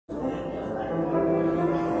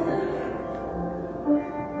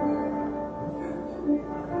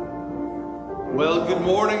Well, good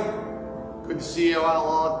morning. Good to see you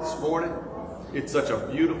all this morning. It's such a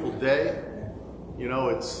beautiful day. You know,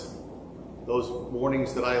 it's those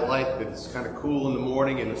mornings that I like, that it's kind of cool in the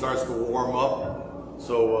morning and it starts to warm up.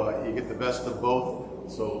 So you get the best of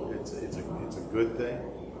both. So it's a good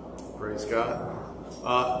thing. Praise God.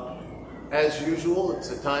 As usual, it's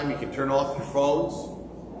a time you can turn off your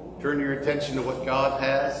phones, turn your attention to what God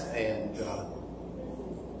has, and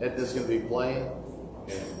Edna's going to be playing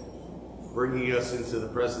and bringing us into the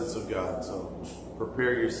presence of God. So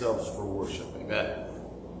prepare yourselves for worship. Amen.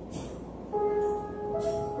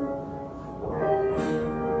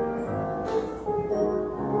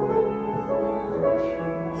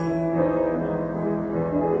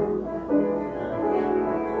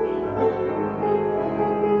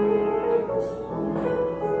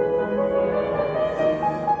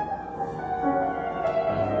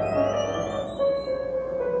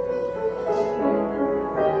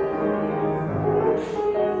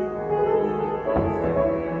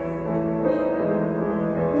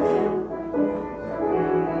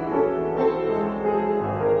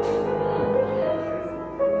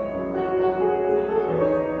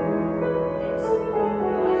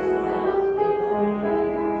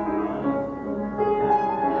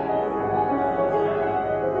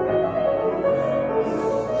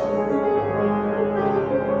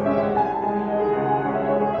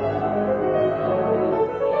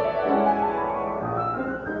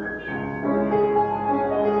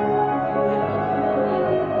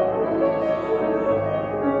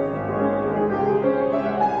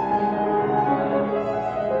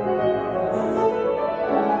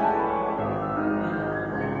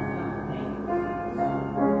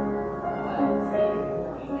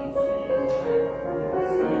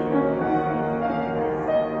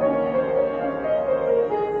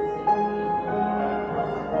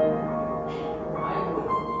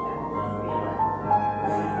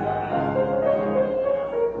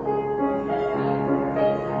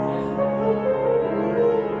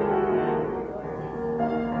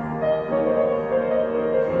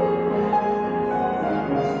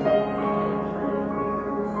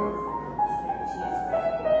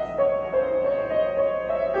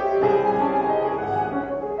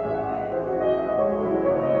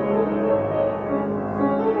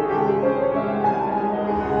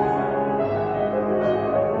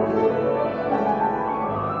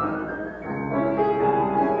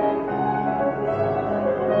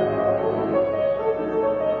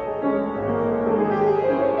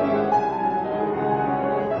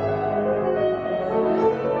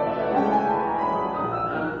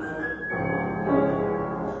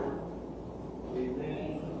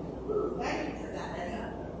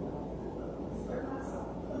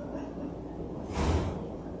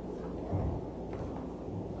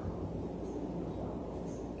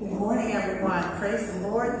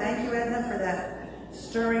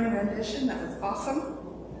 That was awesome.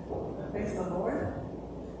 Praise the Lord.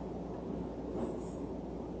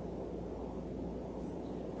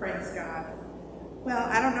 Praise God. Well,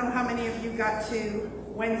 I don't know how many of you got to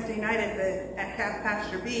Wednesday night at Calf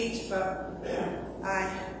Pasture Beach, but I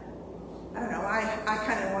don't know, I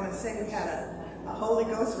kind of want to say we had a Holy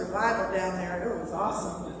Ghost revival down there. It was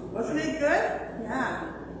awesome. Wasn't it good?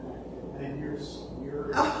 Yeah. And you're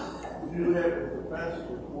you have the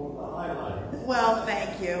pastor for the highlight. Well,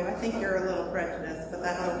 thank you. I think you're a little prejudiced, but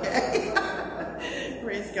that's okay.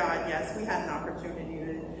 Praise God, yes. We had an opportunity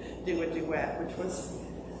to do a duet, which was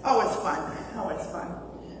always fun. Always fun.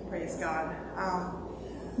 Praise God.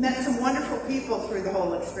 Met some wonderful people through the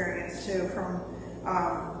whole experience, too, from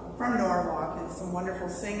Norwalk, and some wonderful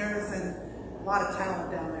singers and a lot of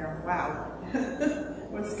talent down there. Wow.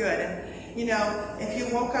 It was good. And, you know, if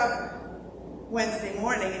you woke up Wednesday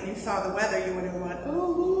morning and you saw the weather, you would have went,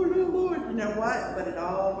 oh Lord, oh Lord. You know what? But it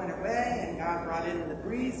all went away, and God brought in the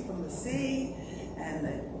breeze from the sea and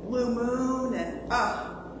the blue moon, and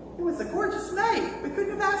it was a gorgeous night. We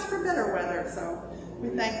couldn't have asked for better weather, so we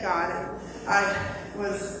thank God. And I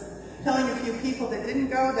was telling a few people that didn't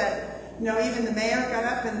go that, you know, even the mayor got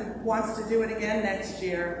up and wants to do it again next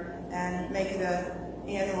year and make it an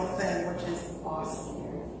annual thing, which is awesome.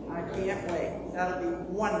 I can't wait. That'll be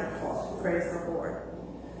wonderful. Praise the Lord.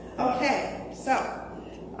 Okay, so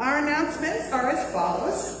our announcements are as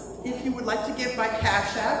follows. If you would like to give by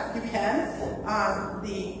Cash App, you can.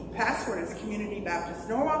 The password is Community Baptist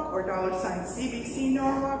Norwalk or $CBC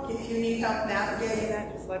Norwalk. If you need help navigating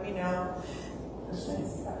that, just let me know.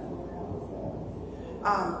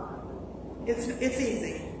 It's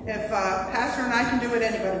easy. If Pastor and I can do it,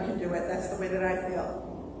 anybody can do it. That's the way that I feel.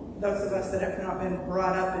 Those of us that have not been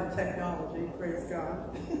brought up in technology, praise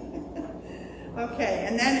God. Okay,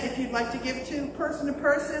 and then if you'd like to give to person,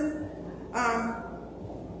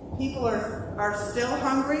 people are still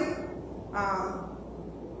hungry,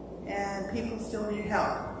 and people still need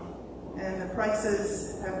help. And the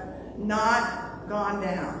prices have not gone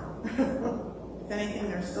down. If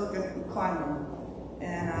anything, they're still going to be climbing.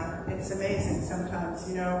 And it's amazing sometimes,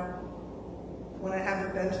 you know, when I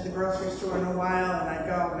haven't been to the grocery store in a while and I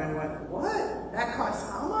go and I'm like, what? That costs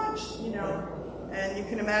how much? You know, and you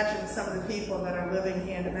can imagine some of the people that are living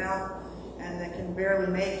hand to mouth and that can barely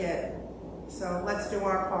make it. So let's do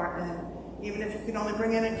our part. And even if you can only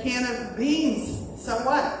bring in a can of beans, so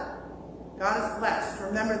what? God is blessed.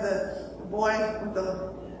 Remember the boy with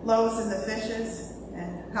the loaves and the fishes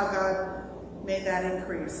and how God made that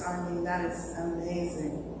increase. I mean, that is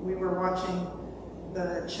amazing. We were watching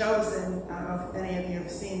The Chosen. I don't know if any of you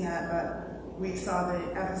have seen that, but we saw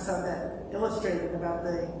the episode that illustrated about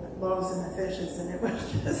the loaves and the fishes, and it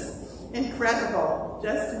was just incredible,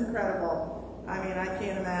 just incredible. I mean, I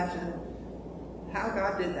can't imagine how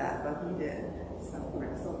God did that, but he did. So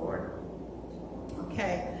praise the Lord.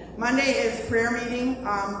 Okay, Monday is prayer meeting.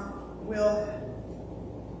 I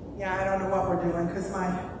don't know what we're doing because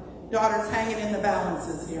my daughter's hanging in the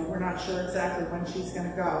balances here. We're not sure exactly when she's going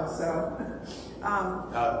to go, so.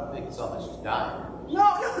 I think it's almost she's dying.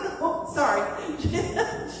 No, sorry.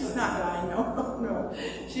 She's not dying, no.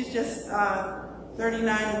 She's just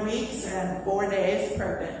 39 weeks and 4 days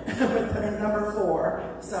pregnant with her number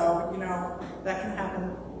 4. So, you know, that can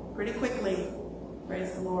happen pretty quickly.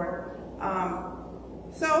 Praise the Lord.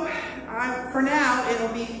 For now,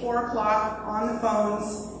 it'll be 4 o'clock on the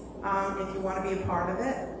phones if you want to be a part of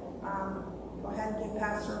it. Go ahead and give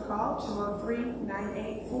Pastor a call,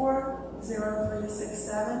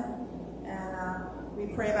 203-984-0367. And we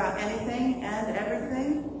pray about anything and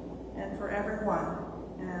everything and for everyone.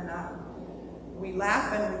 And we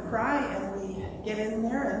laugh and we cry and we get in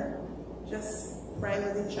there and just pray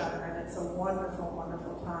with each other. And it's a wonderful,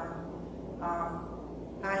 wonderful time.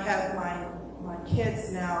 I have my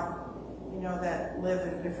kids now, you know, that live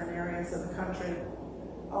in different areas of the country.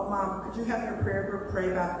 Oh, Mom, could you have your prayer group pray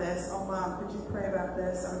about this? Oh, Mom, could you pray about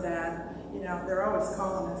this? Oh, Dad. You know, they're always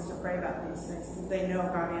calling us to pray about these things because they know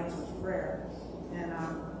God answers prayer. And,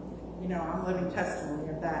 you know, I'm living testimony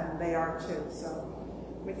of that, and they are too. So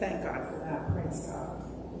we thank God for that. Praise God.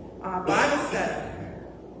 Bible study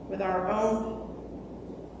with our own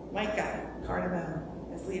Micah Cardamom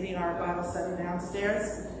is leading our Bible study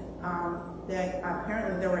downstairs.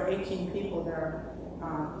 Apparently there were 18 people there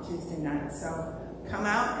Tuesday night. So come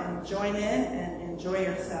out and join in and enjoy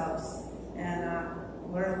yourselves and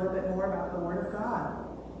learn a little bit more about the Word of God.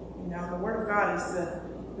 You know, the Word of God is the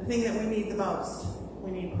thing that we need the most.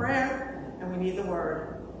 We need prayer and we need the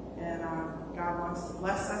Word. And God wants to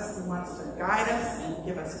bless us. He wants to guide us and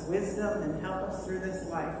give us wisdom and help us through this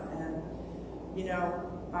life. And, you know,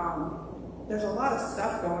 there's a lot of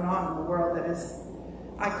stuff going on in the world that is,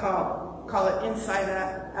 I call it inside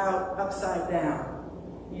out, upside down.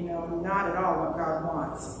 You know, not at all what God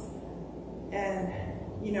wants. And,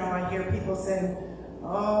 you know, I hear people saying,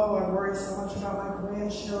 oh, I worry so much about my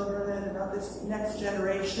grandchildren and about this next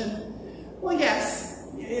generation. Well, yes,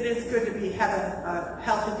 it is good to have a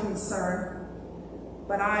healthy concern,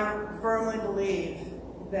 but I firmly believe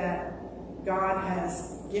that God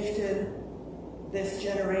has gifted this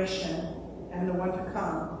generation and the one to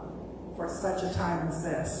come for such a time as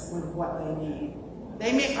this with what they need.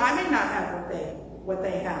 I may not have what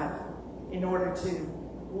they have in order to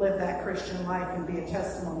live that Christian life and be a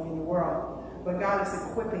testimony in the world. But God is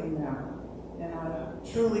equipping them. And I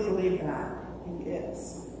truly believe that. He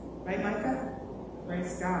is. Right, Micah?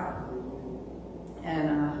 Praise God.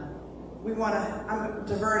 And we want to, I'm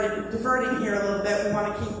diverting here a little bit. We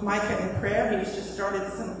want to keep Micah in prayer. He's just started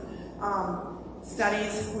some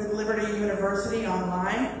studies with Liberty University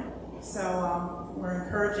online. So we're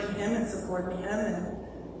encouraging him and supporting him and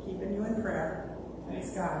keeping you in prayer.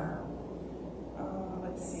 Praise God.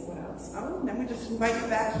 Let's see what else. Oh, and then we just invite you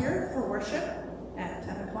back here for worship at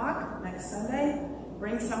 10 o'clock next Sunday.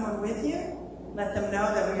 Bring someone with you. Let them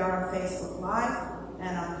know that we are on Facebook Live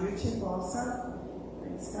and on YouTube also.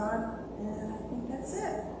 Praise God. And I think that's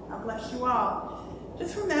it. God bless you all.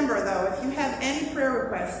 Just remember, though, if you have any prayer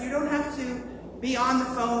requests, you don't have to be on the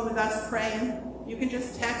phone with us praying. You can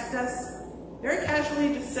just text us. Very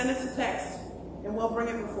casually, just send us a text, and we'll bring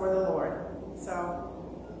it before the Lord. So,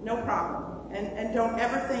 no problem. And don't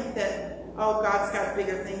ever think that, oh, God's got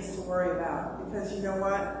bigger things to worry about. Because you know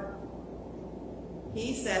what?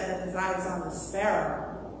 He said that his eye is on the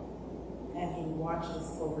sparrow, and he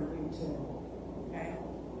watches over you too. Okay?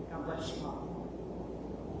 God bless you all.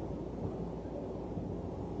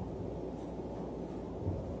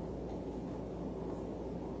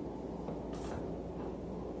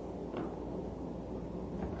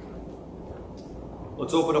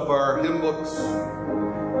 Let's open up our hymn books.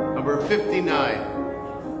 Number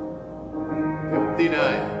 59.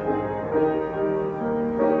 59.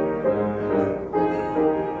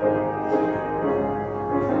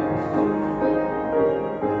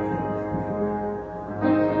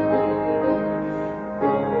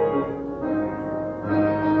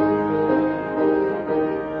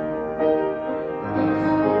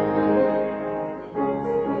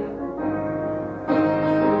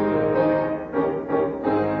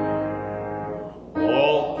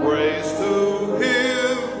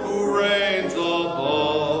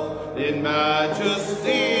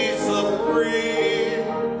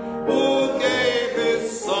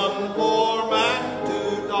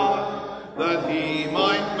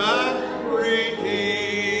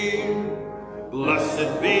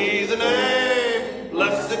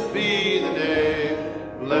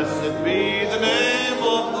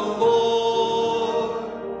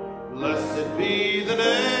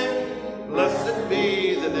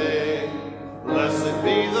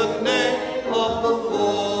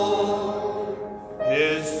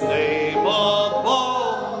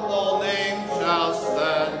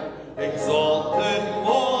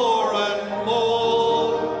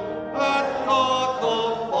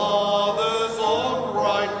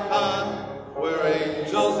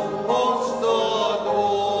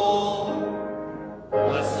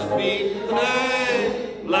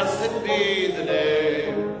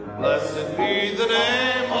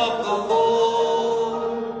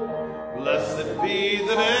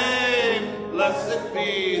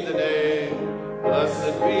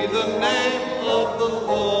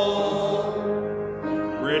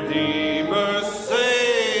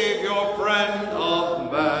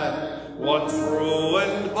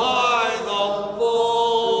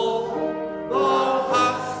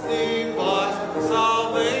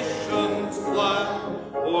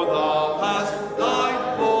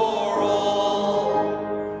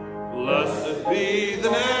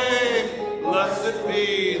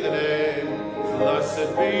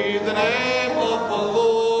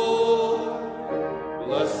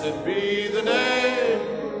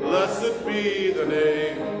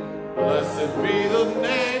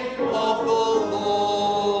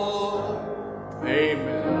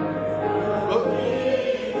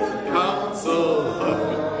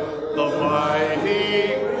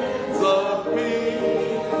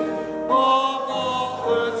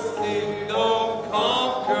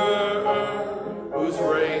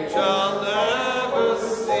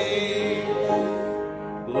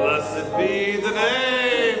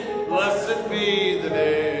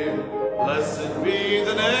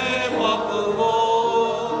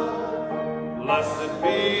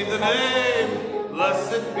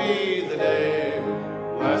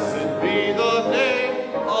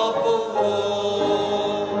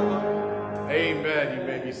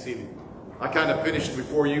 I kind of finished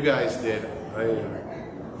before you guys did. I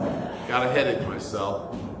got ahead of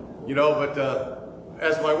myself. You know, but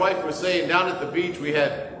as my wife was saying, down at the beach we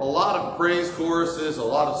had a lot of praise choruses, a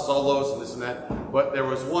lot of solos and this and that, but there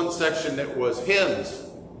was one section that was hymns,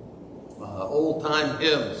 old-time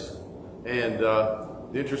hymns. And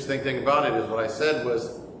the interesting thing about it is what I said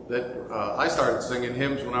was that I started singing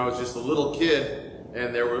hymns when I was just a little kid,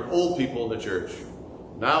 and there were old people in the church.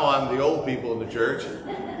 Now I'm the old people in the church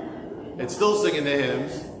and still singing the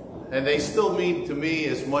hymns, and they still mean to me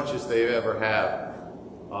as much as they ever have.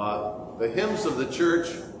 The hymns of the church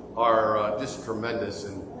are just tremendous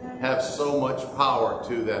and have so much power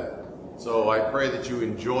to them. So I pray that you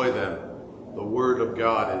enjoy them. The Word of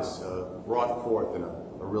God is brought forth in a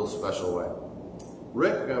real special way.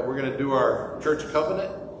 Rick, we're going to do our church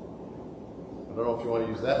covenant. I don't know if you want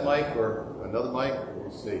to use that mic or another mic.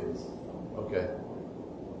 We'll see. Okay.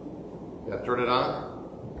 Yeah, turn it on.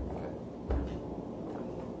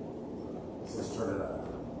 Let's turn it on.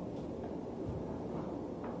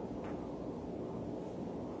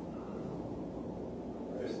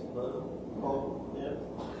 Press the button. Oh, yeah.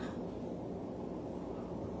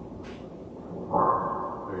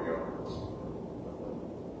 There you go.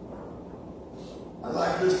 I'd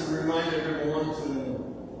like just to remind everyone to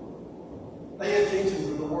pay attention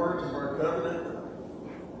to the words of our covenant.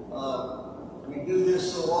 We do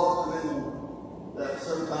this so often that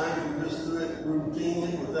sometimes we just do it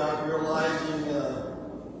routinely without realizing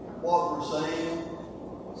what we're saying.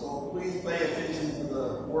 So please pay attention to the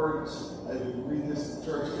words as you read this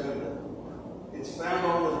church covenant. It's found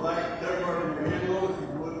on the back cover of your hymnal, if you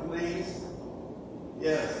would please.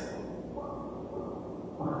 Yes.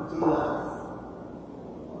 To life.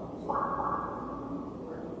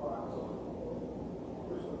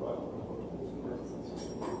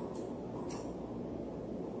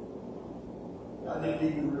 Got I didn't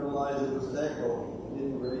even realize it was that cold.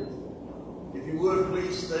 Didn't raise. If you would,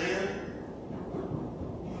 please stand.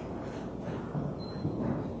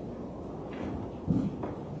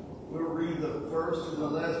 We'll read the first and the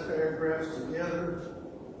last paragraphs together,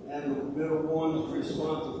 and the middle ones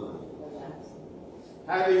responsibly.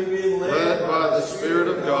 Having been led by the Spirit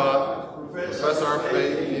of God, profess our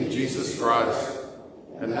faith in Jesus Christ,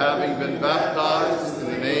 and having been baptized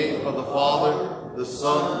in the name of the Father, the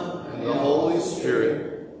Son, and the Holy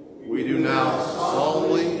Spirit, we do now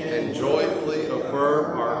solemnly and joyfully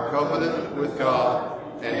affirm our covenant with God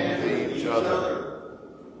and with each other.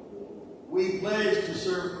 We pledge to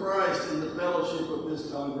serve Christ in the fellowship of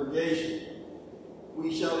this congregation.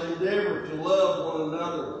 We shall endeavor to love one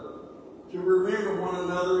another, to remember one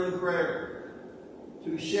another in prayer,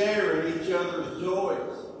 to share in each other's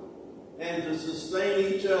joys, and to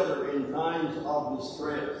sustain each other in times of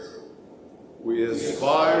distress. We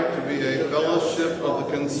aspire to be a fellowship of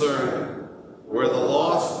the concerned, where the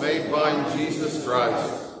lost may find Jesus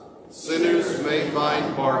Christ, sinners may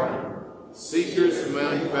find pardon, seekers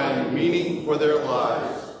may find meaning for their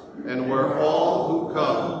lives, and where all who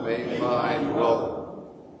come may find welcome.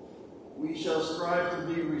 We shall strive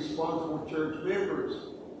to be responsible church members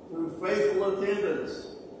through faithful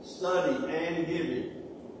attendance, study, and giving.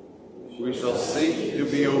 We shall seek to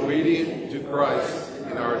be obedient to Christ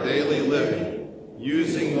in our daily living,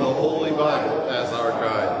 using the Holy Bible as our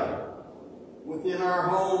guide. Within our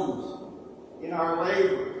homes, in our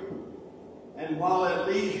labor, and while at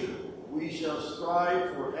leisure, we shall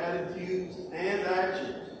strive for attitudes and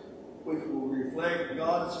actions which will reflect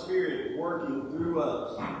God's Spirit working through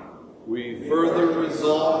us. We further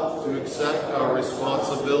resolve to accept our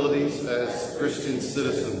responsibilities as Christian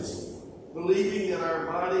citizens. Believing that our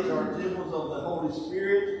bodies are temples of the Holy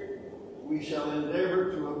Spirit, we shall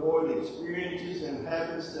endeavor to avoid experiences and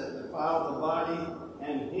habits that defile the body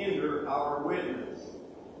and hinder our witness.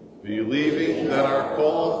 Believing that our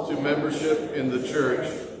call to membership in the church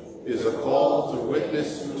is a call to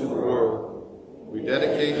witness to the world, we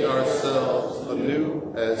dedicate ourselves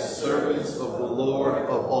anew as servants of the Lord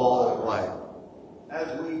of all life.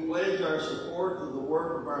 As we pledge our support to the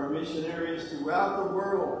work of our missionaries throughout the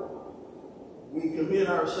world, we commit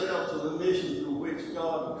ourselves to the mission through which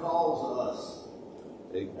God calls us.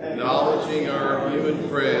 Acknowledging our human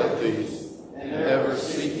frailties and ever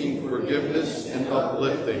seeking forgiveness and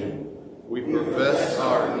uplifting, we profess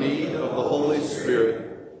our need of the Holy Spirit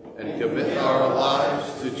and commit our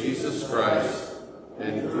lives to Jesus Christ,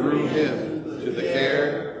 and through him to the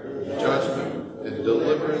care, judgment, and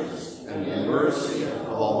deliverance and the mercy of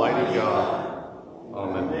Almighty God.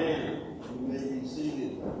 Amen. Amen. You may be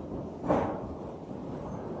seated.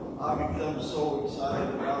 I become so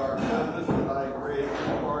excited about our covenant that I read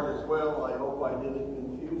this part as well. I hope I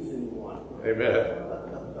didn't confuse anyone. Amen.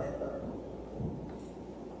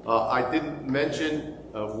 I didn't mention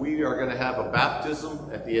we are going to have a baptism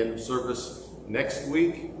at the end of service next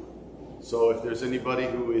week. So if there's anybody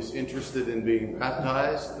who is interested in being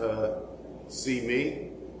baptized, see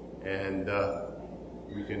me, and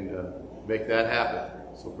we can make that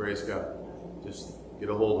happen. So praise God. Just get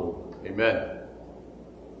a hold of him. Amen.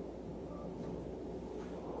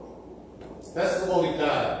 Testimony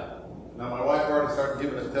time. Now my wife already started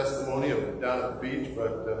giving a testimony of down at the beach,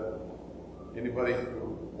 but anybody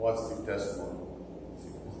who wants to give testimony.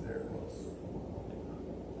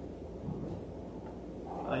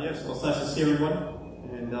 Yes, well, it's nice to see everyone.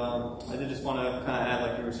 And I did just want to kind of add,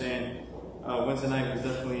 like you were saying, Wednesday night was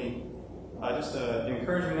definitely just an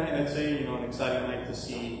encouraging night, I'd say, an exciting night to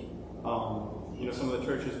see, some of the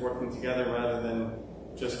churches working together rather than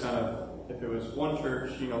just kind of, if it was one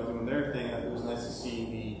church, doing their thing. It was nice to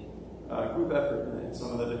see the group effort and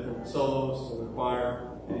some of the different solos, the choir,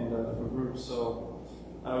 and different groups. So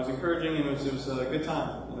it was encouraging, and it was a good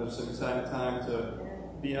time. It was an exciting time to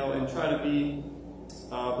be out and try to be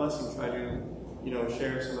blessing, try to,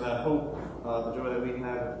 share some of that hope, the joy that we can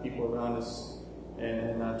have with people around us,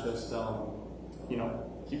 and not just,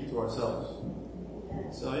 keep it to ourselves.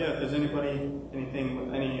 So yeah, if there's anything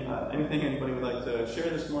anybody would like to share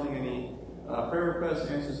this morning, any prayer requests,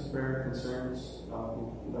 answers to prayer, concerns,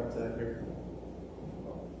 we'd like to hear from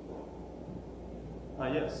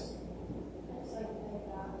you. Yes. I'd just like to thank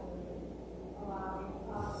God for allowing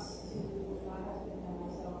us to, my husband and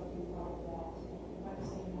myself, to be part of that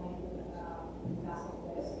Wednesday night gospel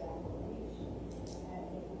fest down the beach. And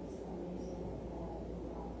it was amazing.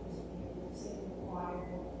 Just singing the choir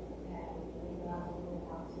and we got to go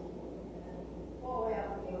out to all the way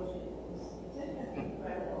out to the ocean. It was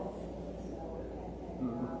incredible. We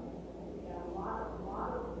got a lot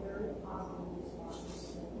of very positive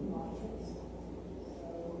responses from the audience.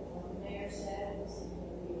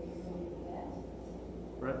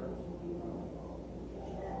 Right.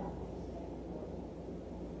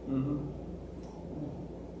 Mm-hmm.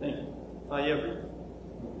 Thank you. Yeah.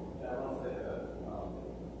 Yeah, I want to say that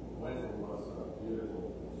Wednesday was a beautiful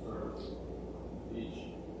service.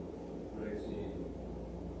 Beach, great scene,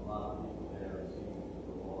 a lot of people there singing to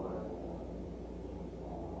the Lord.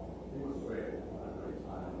 It was great. I had a great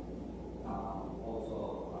time.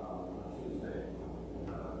 Also, on Tuesday,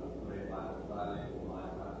 great Bible study with my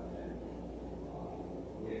pastor, and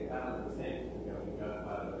we had kind of the same. We got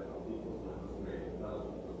quite a bit of people, so it was great. The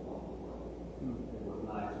fellowship was wonderful. It was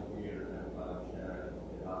nice to hear everybody share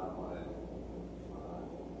about what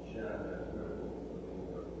share their experiences within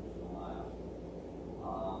their Christian lives.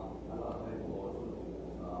 I love thank the Lord too.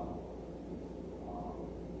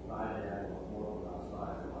 Friday I was working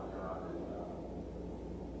outside in my yard, and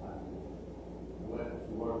I went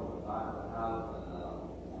to work on the back of the house, and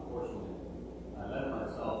unfortunately I let my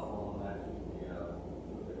cell phone actually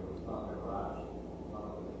the garage.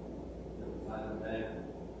 It was time of day.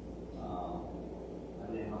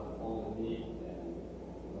 I didn't have the phone with me, and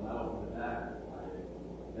when I opened the back, I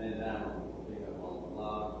bent down and picked up all the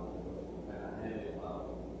log. It was kind of heavy,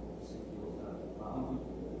 about 60 or 70 pounds.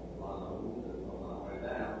 A lot of wood that was on my way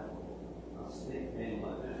down. A stick came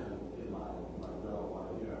like this and hit my jaw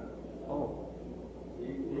right here. Oh.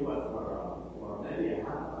 He went for maybe a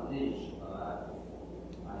half an inch, but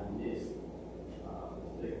I missed.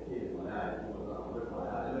 The stick hit my eye. It was with my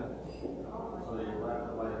eye. So he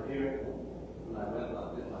wrapped it right here. And I went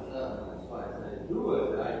like this myself, and that's why I said, do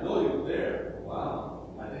it. I know you're there.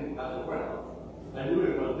 Wow. I didn't have the ground. I knew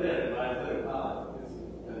it was there, but I said, this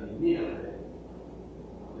is going to be near it.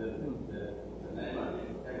 The name I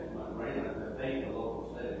used to take to my brain, I said, thank the Lord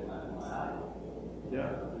for saving my eye.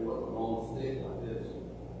 Yeah. It was a long stick like this.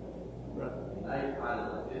 Right. And I tried it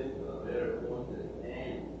like this with a very pointed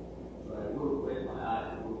end. So I would have wet my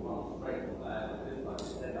eye, it would have gone straight to my eye like this, but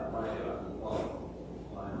instead I right here on the bottom.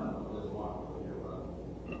 So I have a little mark over here.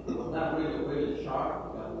 It was not really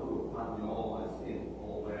sharp, but it would have cut me all my skin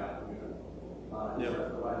all the way out here. Yeah.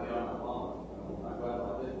 Just right here on the bottom. When I got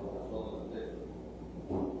like this, I was close to this.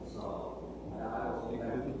 So I was so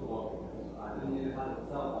thankful to the Lord because I didn't even have a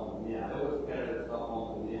cell phone with me. I always carried a cell phone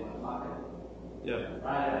with me in my pocket. Yeah.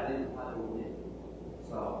 Right, I didn't have it with me.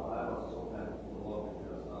 So I was so thankful to the Lord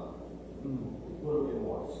because it would have been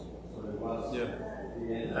worse. So it was the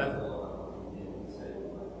end of the Lord.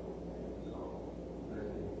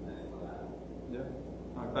 Yeah.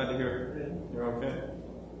 I'm glad to hear you're okay.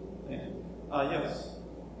 Thank you.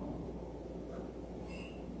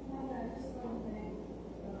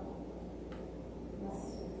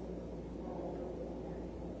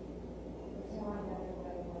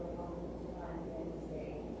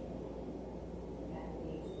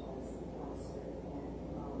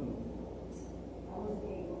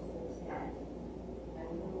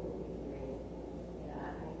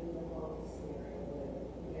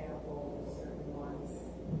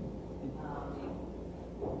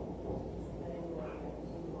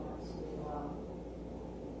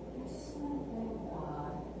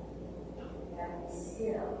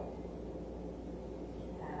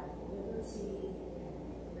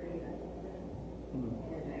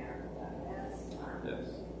 Yes.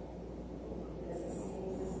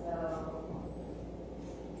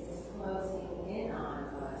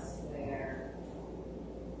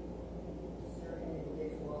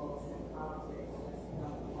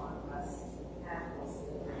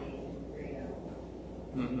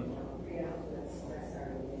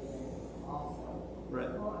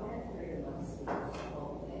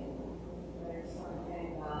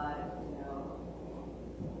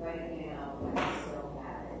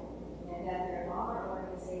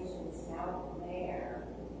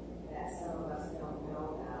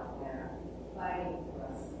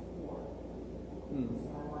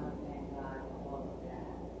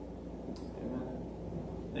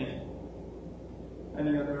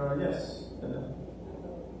 Any other, yes?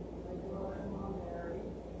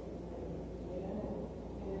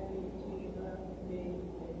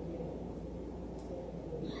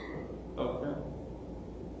 Okay.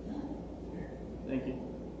 Thank you.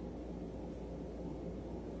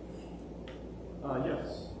 Yes.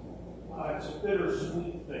 It's a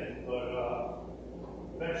bittersweet thing, but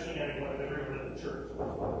eventually everyone in the church.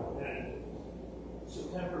 And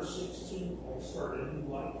September 16th, I started a new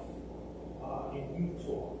life in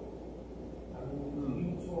Utah. I moved to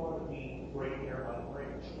Utah to be right near my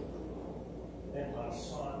grandchildren and my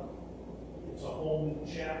son. It's a whole new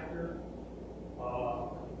chapter. A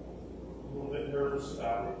little bit nervous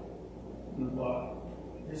about it, but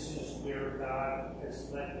this is where God has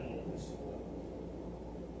led me at this point.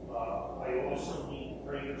 I also need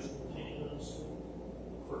prayers continuously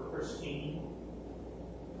for Christine,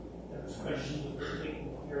 and especially with her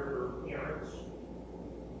taking care of her parents.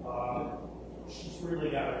 She's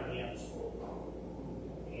really got her hands full.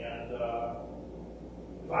 And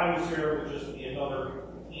if I was there, it would just be another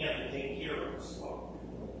hand to take care of stuff.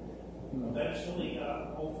 Eventually,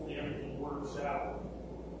 hopefully everything works out.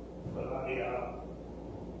 But I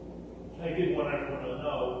did want everyone to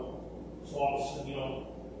know, so all of a sudden you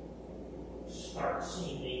don't start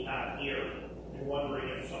seeing me not here and wondering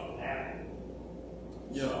if something happened.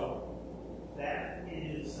 Yeah. So that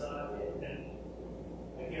is it. And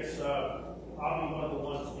I guess I'll be one of the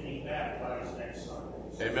ones getting baptized next Sunday.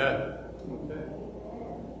 Amen. Okay.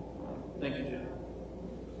 Thank you, Jim.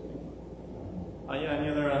 Yeah, any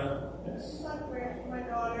other? Yes. Just like prayer for my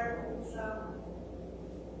daughter, who's,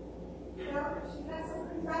 she had some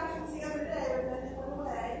contractions the other day, but then it went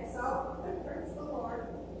away. So, praise the Lord.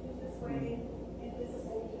 She's just waiting,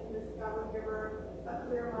 anticipation. This God will give her a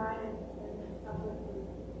clear mind and come with you.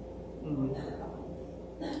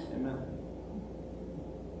 Amen.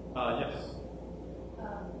 Yes.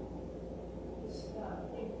 Just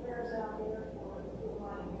big prayers out there for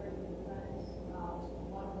my very good friends,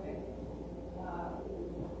 one Rick,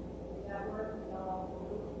 that work,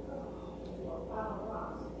 for Pile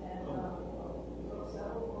Rocks, and broke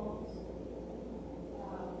several bones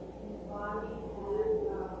in the body,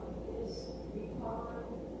 and is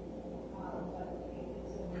recovering, but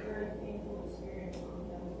it's a very painful experience for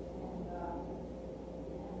him. And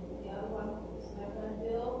the other one is my friend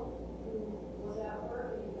Bill, who was at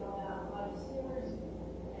work, he fell down a flight of stairs,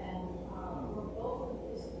 and broke both of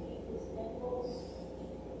his feet, his ankles.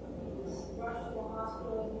 He was rushed to the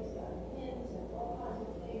hospital, and he's got pins and all kinds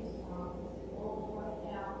of things. He's old right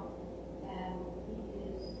now, and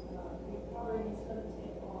he is recovering. It's going to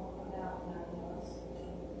take about 9 months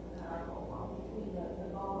between the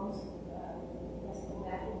bones. He has to go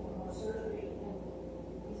back in for more surgery, and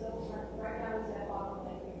he's over right now. He's at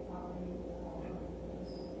bottleneck recovery.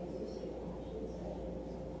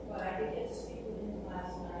 But I did get to speak with him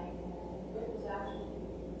last night, and Rick was actually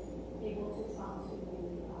able to come to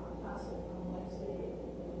the concert on Wednesday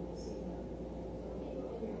to see him. So keep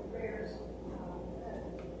him in your prayers,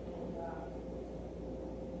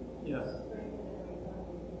 Yes. pray for their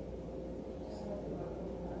recovery. Just like you are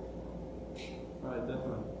doing that. Right,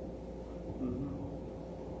 definitely.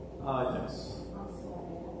 Yes.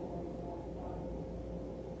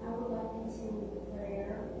 I would like continued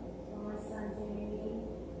prayer for my son Jamie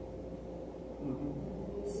in the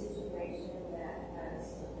new situation that has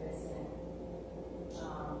arisen.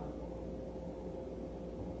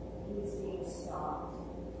 He's being stalked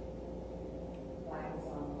by his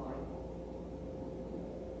own wife.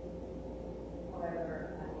 However,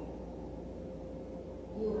 I mean,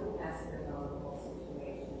 you and Pastor know the whole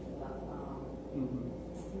situation, but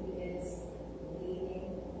he is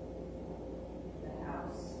leaving the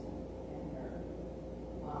house and her.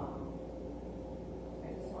 I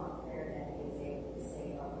just want prayer that he is able to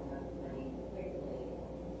save up enough money quickly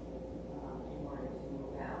in order to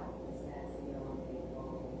move out, because that's the only thing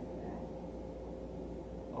holding him back.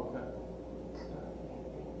 Okay.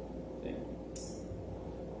 Thank you.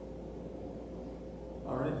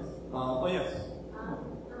 All right. Oh, yes.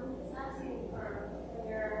 I'm just asking for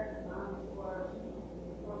prayer for a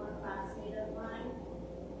former classmate of mine.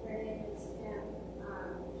 Her name is Kim.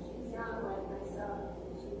 She's young like myself.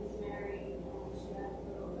 She was married and she had a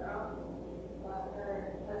little girl, but her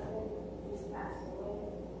husband just passed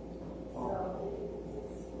away. So if you could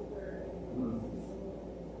just keep her in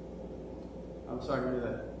I'm sorry to hear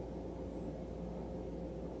that.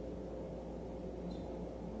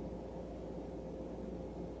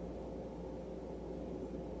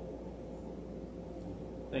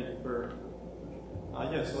 Thank you for.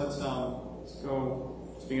 Yes, let's go.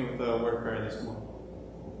 Let's begin with the word of prayer this morning.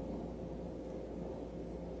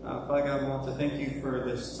 Father God, we want to thank you for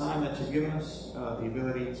this time that you've given us, the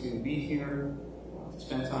ability to be here, to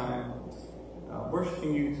spend time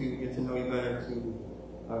worshiping you, to get to know you better, to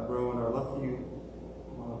grow in our love for you.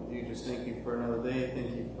 You just thank you for another day.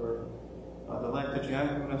 Thank you for the life that you have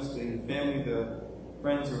given us, the family, the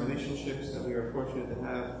friends and relationships that we are fortunate to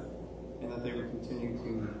have, and that they would continue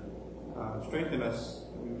to strengthen us,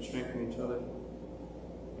 that we would strengthen each other.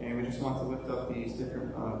 And we just want to lift up these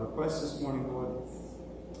different requests this morning, Lord.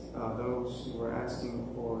 Those who are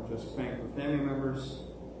asking for just praying for family members,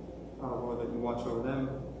 Lord, that you watch over them,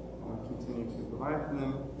 continue to provide for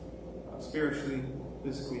them spiritually,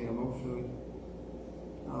 physically, and emotionally.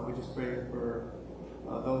 We just pray for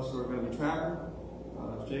those who are going to be traveling.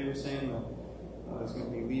 As Jay was saying, he's going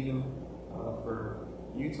to be leaving for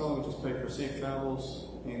Utah. We just pray for safe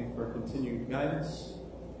travels and for continued guidance,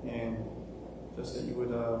 and just that you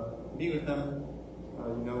would be with them.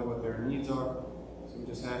 You know what their needs are. So we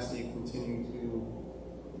just ask that you continue to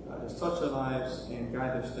just touch their lives and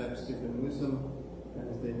guide their steps, give them wisdom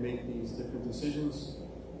as they make these different decisions.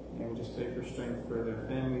 And we just pray for strength for their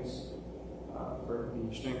families, for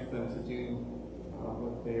the strength for them to do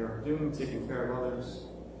what they are doing, taking care of others,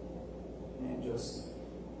 and just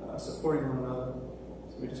supporting one another.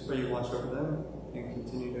 So we just pray you watch over them and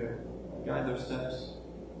continue to guide their steps,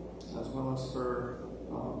 as well as for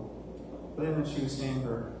Lynn, and she was saying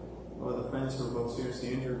her the friends who are both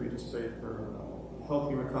seriously injured. We just pray for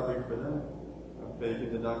healthy recovery for them. Pray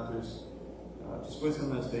give the doctors just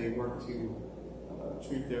wisdom as they work to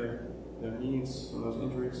treat their needs from those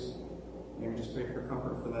injuries. And we just pray for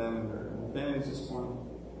comfort for them and their families this morning.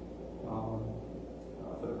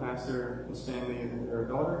 For the pastor, his family, and their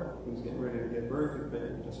daughter who's getting ready to give birth, we pray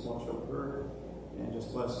that you just watch over her and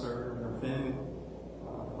just bless her and her family,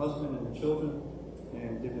 her husband and her children,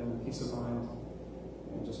 and give them peace of mind,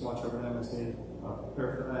 and just watch over them as they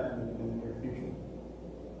prepare for that in the near future.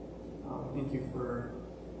 Thank you for,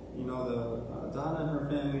 the Donna and her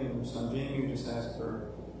family and her son Jamie. We just ask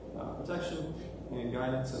for protection and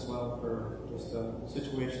guidance as well for just the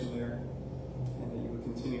situation there, and that you would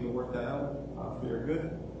continue to work that out for your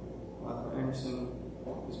good. For Anderson,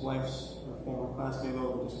 his wife's former classmate,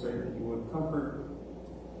 Lord, we just pray that you would comfort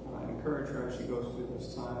and encourage her as she goes through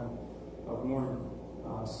this time of mourning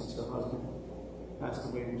since her husband passed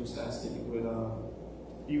away. We just ask that you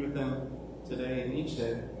would be with them today and each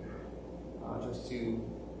day, just to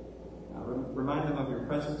remind them of your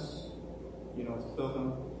presence, to fill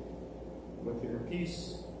them with your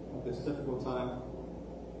peace at this difficult time,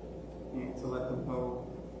 and to let them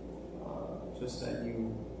know just that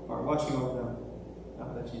you are watching over them,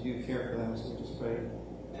 that you do care for them. So we just pray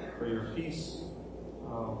for your peace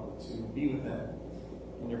to be with them,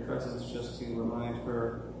 in your presence, just to remind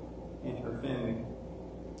her and her family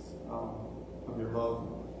of your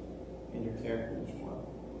love and your care for each one.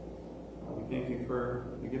 We thank you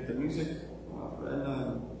for the gift of music, for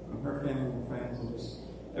Edna and her family and friends, and just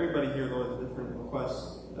everybody here, Lord, the different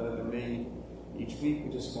requests that have been made each week.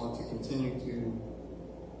 We just want to continue to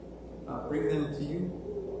bring them to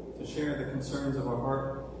you, to share the concerns of our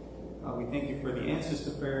heart. We thank you for the answers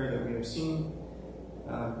to prayer that we have seen,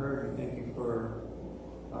 heard. We thank you for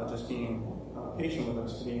just being patient with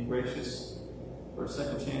us, being gracious, for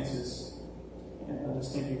second chances. And I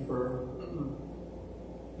just thank you for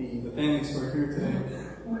the families who are here today,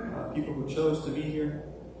 people who chose to be here.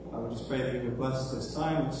 We just pray that you would bless this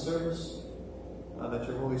time, this service, that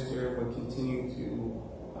your Holy Spirit would continue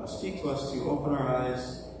to speak to us, to open our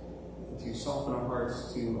eyes, to soften our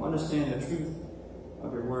hearts, to understand the truth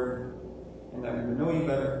of your word, and that we would know you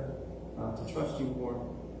better, to trust you more,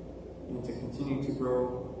 and to continue to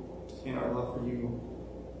grow in our love for you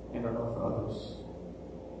and our love for others.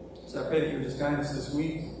 So I pray that you would just guide us this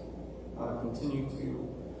week, continue to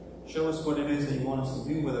show us what it is that you want us to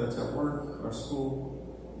do, whether it's at work or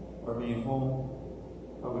school or being home.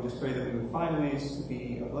 We just pray that we would find ways to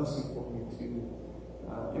be a blessing for you,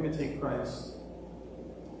 to imitate Christ,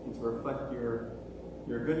 and to reflect your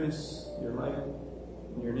goodness, your light,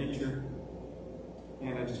 and your nature.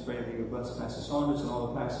 And I just pray that you would bless Pastor Saunders and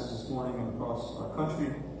all the pastors this morning and across our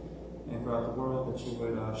country and throughout the world, that you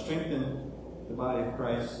would strengthen the body of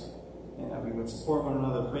Christ, and that we would support one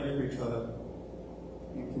another, pray for each other,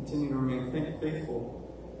 and continue to remain faithful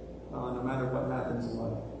no matter what happens in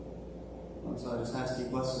life. So I just ask you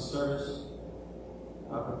to bless the service,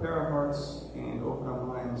 prepare our hearts, and open our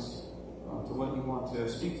minds to what you want to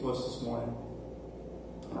speak to us this morning.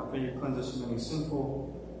 And I pray you cleanse us from any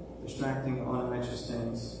sinful, distracting, unrighteous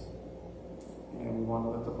things. And we want to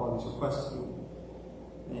lift up all these requests to you.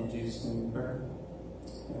 In Jesus' name we pray.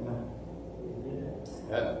 Amen.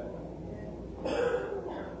 Amen.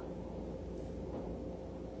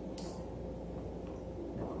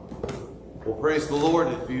 Well, praise the Lord.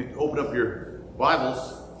 If you open up your Bibles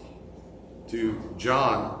to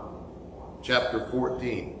John chapter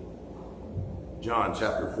 14. John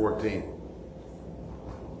chapter 14.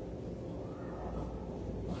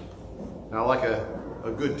 Now, like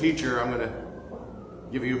a good teacher, I'm going to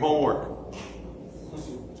give you homework.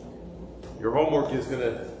 Your homework is going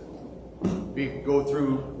to go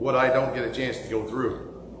through what I don't get a chance to go through.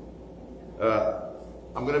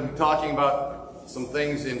 I'm going to be talking about some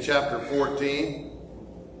things in chapter 14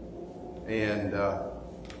 and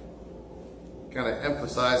kind of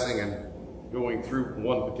emphasizing and going through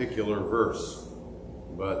one particular verse,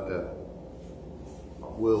 but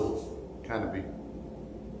we'll kind of be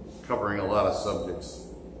covering a lot of subjects.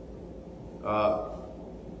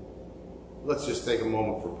 Let's just take a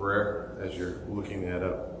moment for prayer as you're looking that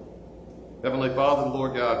up. Heavenly Father,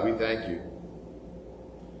 Lord God, we thank you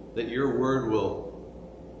that your word will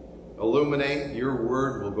illuminate, your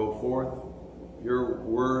word will go forth, your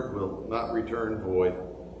word will not return void.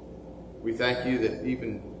 We thank you that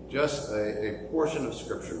even just a portion of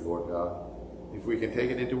Scripture, Lord God, if we can take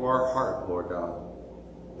it into our heart, Lord God,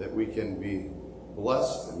 that we can be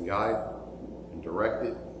blessed and guided and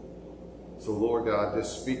directed. So, Lord God,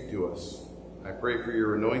 just speak to us. I pray for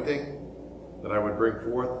your anointing, that I would bring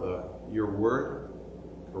forth your word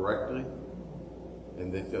correctly,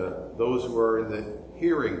 and that those who are in the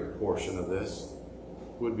hearing portion of this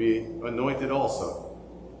would be anointed also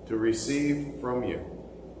to receive from you.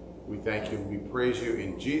 We thank you. We praise you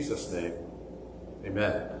in Jesus' name.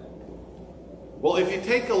 Amen. Well, if you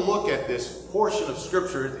take a look at this portion of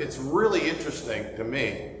Scripture, it's really interesting to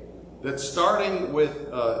me that starting with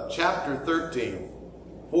chapter 13,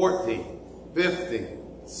 14,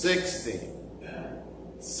 15, 16,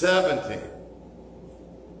 17,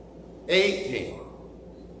 18,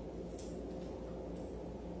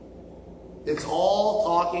 it's all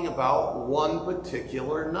talking about one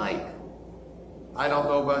particular night. I don't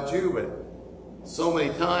know about you, but so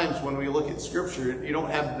many times when we look at Scripture, you don't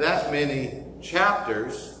have that many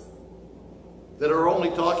chapters that are only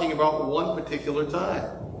talking about one particular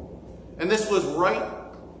time. And this was right,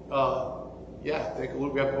 take a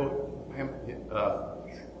look at both.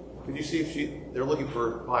 Could you see if they're looking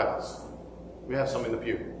for Bibles? We have some in the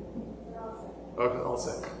pew. Okay, I'll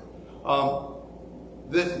say.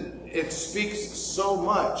 That it speaks so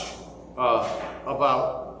much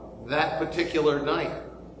about that particular night.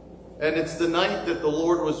 And it's the night that the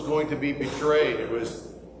Lord was going to be betrayed. It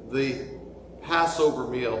was the Passover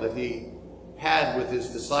meal that he had with his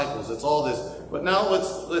disciples. It's all this. But now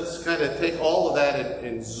let's kind of take all of that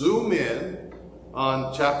and zoom in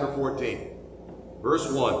on chapter 14,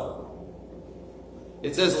 verse 1.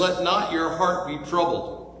 It says, "Let not your heart be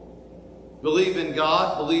troubled. Believe in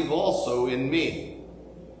God, believe also in me.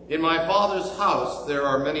 In my Father's house there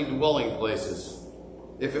are many dwelling places.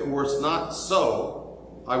 If it were not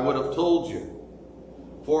so, I would have told you.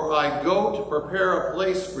 For I go to prepare a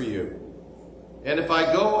place for you. And if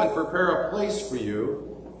I go and prepare a place for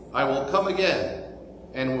you, I will come again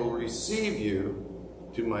and will receive you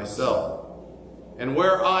to myself. And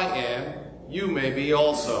where I am, you may be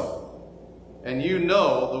also. And you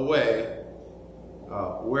know the way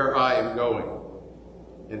where I am going."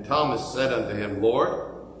 And Thomas said unto him, "Lord,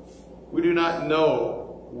 we do not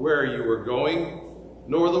know where you are going,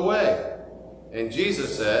 nor the way." And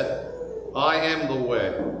Jesus said, "I am the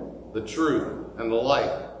way, the truth, and the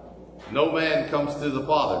life. No man comes to the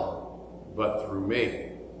Father but through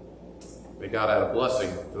me." May God add a blessing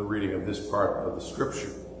to the reading of this part of the Scripture.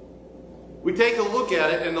 We take a look at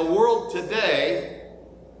it in the world today.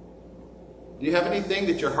 Do you have anything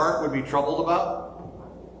that your heart would be troubled about?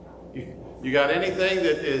 You got anything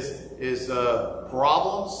that is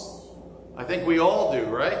problems? I think we all do,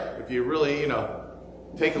 right? If you really,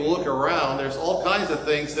 take a look around, there's all kinds of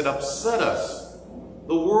things that upset us.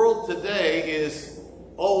 The world today is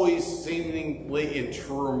always seemingly in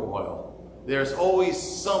turmoil. There's always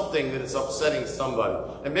something that is upsetting somebody.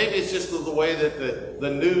 And maybe it's just the way that the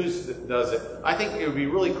news does it. I think it would be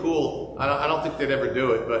really cool. I don't think they'd ever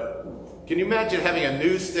do it, but can you imagine having a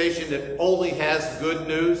news station that only has good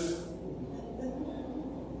news?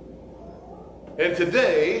 And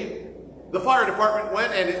today, the fire department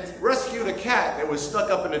went and it rescued a cat that was stuck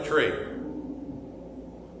up in a tree.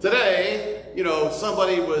 Today,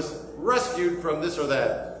 somebody was rescued from this or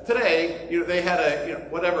that. Today, they had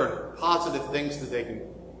whatever positive things that they can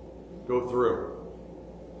go through.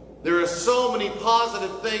 There are so many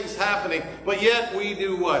positive things happening, but yet we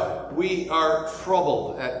do what? We are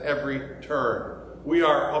troubled at every turn. We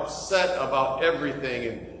are upset about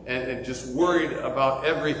everything and just worried about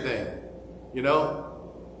everything,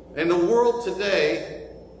 And the world today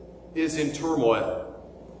is in turmoil.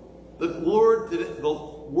 The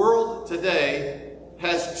world today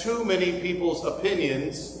has too many people's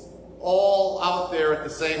opinions all out there at the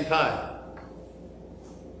same time.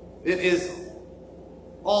 It is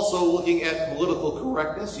also looking at political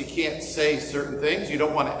correctness. You can't say certain things. You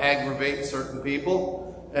don't want to aggravate certain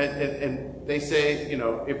people. And they say,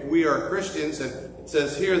 if we are Christians, and it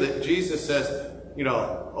says here that Jesus says,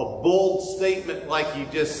 a bold statement like he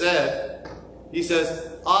just said. He says,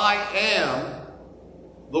 "I am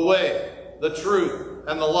the way, the truth,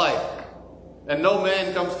 and the life. And no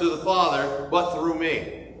man comes to the Father but through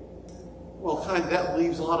me." Well, that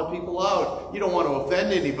leaves a lot of people out. You don't want to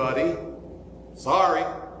offend anybody. Sorry.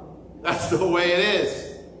 That's the way it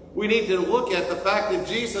is. We need to look at the fact that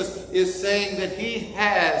Jesus is saying that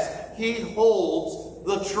he holds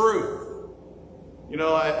the truth. You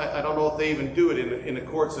know, I don't know if they even do it in the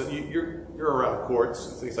courts. You're around courts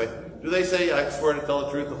and things like, do they say, I swear to tell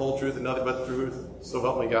the truth, the whole truth, and nothing but the truth, so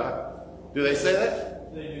help me God? Do they say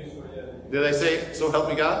that? They do, so yeah. Do they say, so help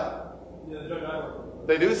me God? Yeah, the judge I work with.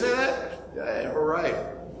 They do say that? Yeah, we're right.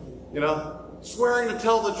 You know, swearing to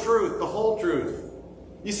tell the truth, the whole truth.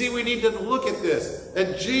 You see, we need to look at this.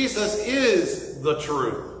 And Jesus is the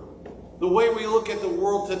truth. The way we look at the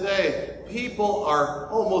world today, people are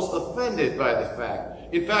almost offended by the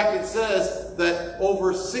fact. In fact, it says that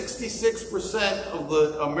over 66% of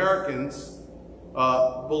the Americans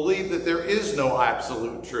believe that there is no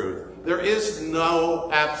absolute truth. There is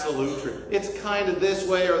no absolute truth. It's kind of this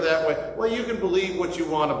way or that way. Well, you can believe what you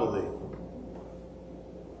want to believe.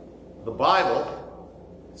 The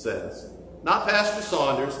Bible says, not Pastor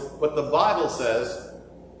Saunders, but the Bible says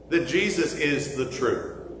that Jesus is the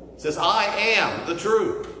truth. It says, I am the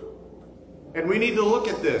truth. And we need to look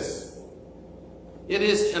at this. It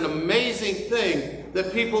is an amazing thing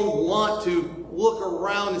that people want to look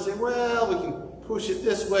around and say, well, we can push it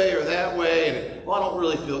this way or that way, and well, I don't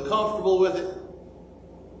really feel comfortable with it.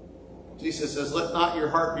 Jesus says, let not your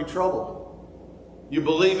heart be troubled. You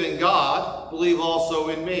believe in God, believe also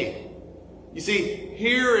in me. You see,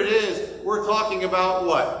 here it is. We're talking about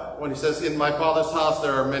what? When he says, in my Father's house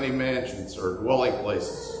there are many mansions or dwelling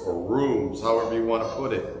places or rooms, however you want to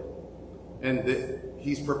put it. And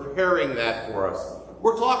he's preparing that for us.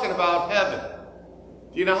 We're talking about heaven.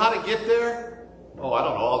 Do you know how to get there? Oh, I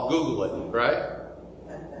don't know. I'll Google it, right?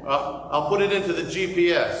 I'll put it into the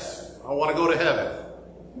GPS. I want to go to heaven.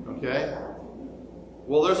 Okay?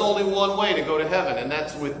 Well, there's only one way to go to heaven, and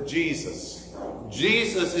that's with Jesus.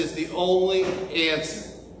 Jesus is the only answer.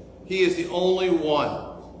 He is the only one.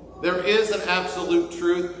 There is an absolute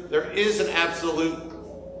truth. There is an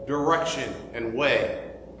absolute direction and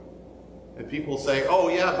way. And people say, oh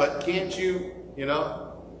yeah, but can't you, you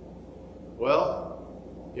know?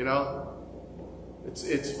 Well, you know,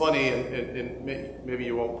 it's funny, and maybe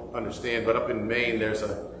you won't understand, but up in Maine there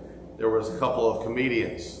was a couple of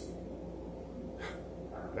comedians.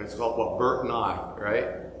 It's called, what, Bert and I, right?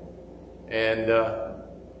 And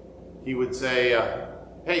he would say,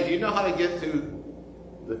 hey, do you know how to get to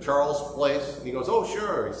the Charles place? And he goes, oh,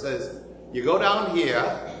 sure. He says, you go down here,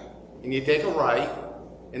 and you take a right,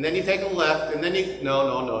 and then you take a left, and then you,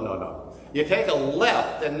 no. You take a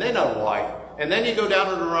left, and then a right, and then you go down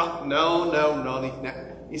to the right. No.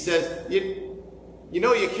 He says, you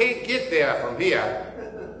know you can't get there from here.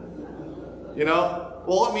 You know?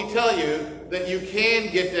 Well, let me tell you that you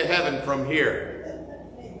can get to heaven from here.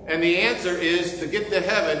 And the answer is, to get to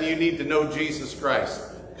heaven, you need to know Jesus Christ,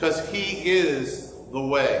 because he is the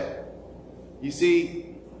way. You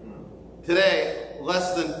see, today,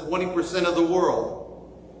 less than 20% of the world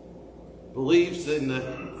believes in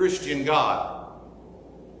the Christian God.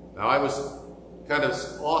 Now, I was kind of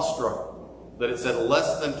awestruck that it said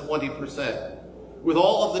less than 20%. With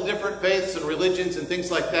all of the different faiths and religions and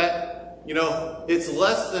things like that, you know, it's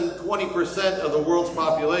less than 20% of the world's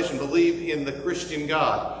population believe in the Christian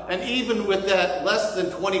God. And even with that less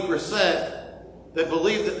than 20% that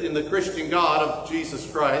believe in the Christian God of Jesus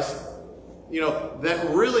Christ, you know,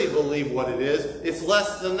 that really believe what it is, it's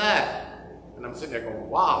less than that. And I'm sitting there going,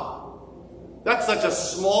 wow, that's such a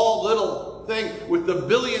small little thing with the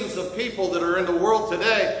billions of people that are in the world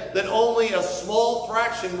today, that only a small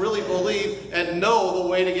fraction really believe and know the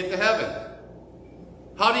way to get to heaven.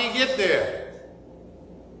 How do you get there?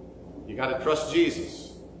 You got to trust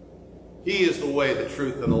Jesus. He is the way, the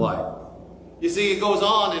truth, and the life. You see, it goes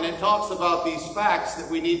on and it talks about these facts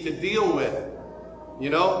that we need to deal with.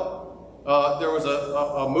 You know, there was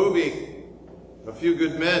a movie, A Few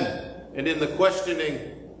Good Men, and in the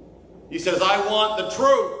questioning, he says, I want the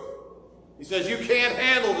truth. He says, you can't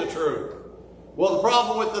handle the truth. Well, the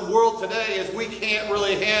problem with the world today is we can't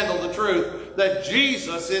really handle the truth, that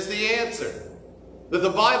Jesus is the answer. That the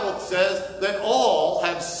Bible says that all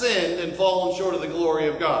have sinned and fallen short of the glory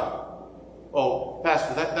of God. Oh,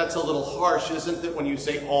 Pastor, that's a little harsh, isn't it, when you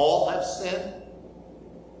say all have sinned?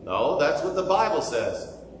 No, that's what the Bible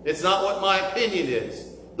says. It's not what my opinion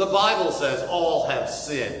is. The Bible says all have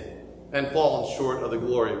sinned and fallen short of the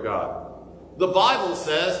glory of God. The Bible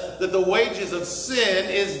says that the wages of sin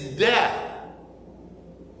is death.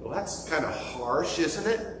 Well, that's kind of harsh, isn't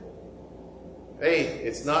it? Hey,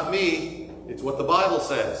 it's not me. It's what the Bible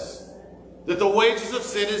says. That the wages of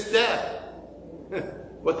sin is death.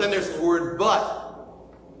 But then there's the word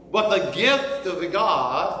but. But the gift of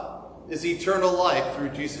God is eternal life through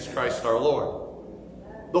Jesus Christ our Lord.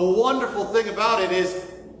 The wonderful thing about it is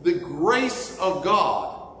the grace of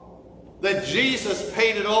God, that Jesus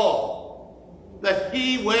paid it all, that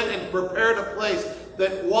he went and prepared a place,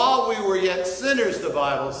 that while we were yet sinners, the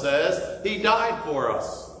Bible says, he died for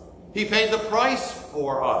us. He paid the price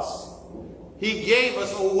for us. He gave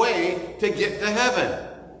us a way to get to heaven.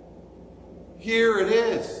 Here it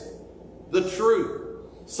is, the truth.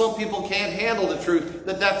 Some people can't handle the truth,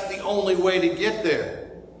 that that's the only way to get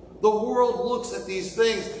there. The world looks at these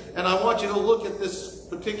things, and I want you to look at this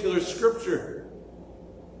particular scripture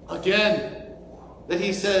again, that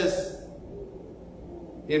he says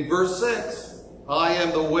in verse 6, I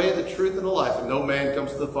am the way, the truth, and the life, and no man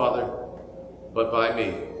comes to the Father but by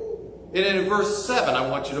me. And in verse 7, I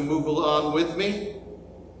want you to move on with me.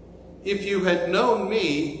 If you had known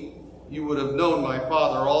me, you would have known my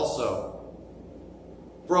Father also.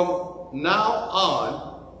 From now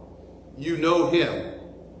on, you know him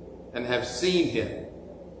and have seen him.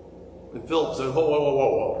 And Philip said, whoa, whoa, whoa, whoa,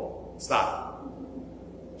 whoa,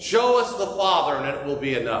 stop. Show us the Father and it will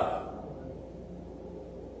be enough.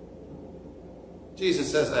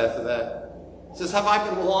 Jesus says after that, he says, have I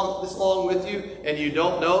been this long with you and you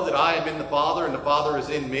don't know that I am in the Father and the Father is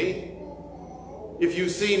in me? If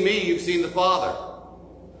you've seen me, you've seen the Father.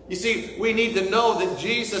 You see, we need to know that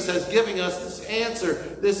Jesus has given us this answer,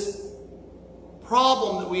 this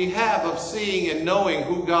problem that we have of seeing and knowing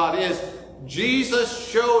who God is. Jesus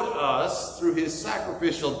showed us through his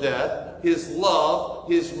sacrificial death, his love,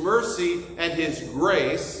 his mercy, and his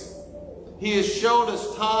grace. He has shown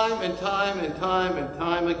us time and time and time and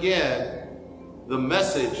time again the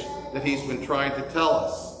message that he's been trying to tell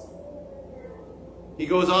us. He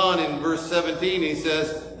goes on in verse 17, he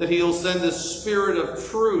says that he'll send the Spirit of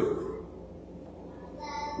truth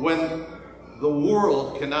when the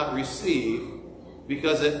world cannot receive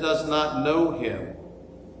because it does not know him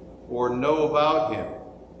or know about him.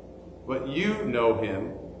 But you know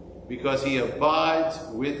him because he abides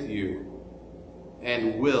with you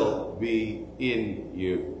and will be in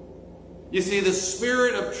you. You see, the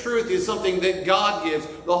Spirit of truth is something that God gives,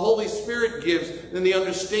 the Holy Spirit gives, and the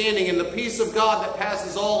understanding and the peace of God that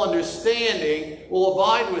passes all understanding will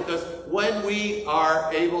abide with us when we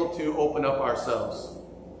are able to open up ourselves.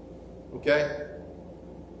 Okay?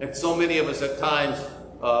 And so many of us at times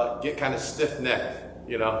get kind of stiff-necked,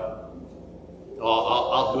 you know.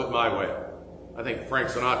 I'll do it my way. I think Frank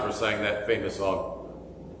Sinatra sang that famous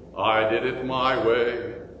song, I did it my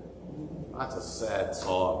way. That's a sad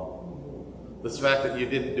song. The fact that you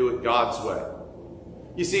didn't do it God's way.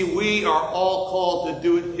 You see, we are all called to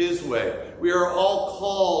do it his way. We are all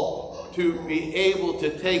called to be able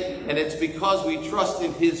to take, and it's because we trust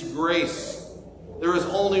in his grace. There is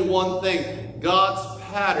only one thing. God's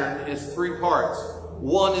pattern is three parts.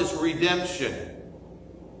 One is redemption.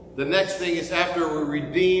 The next thing is after we're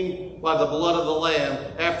redeemed by the blood of the Lamb,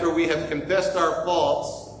 after we have confessed our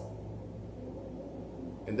faults,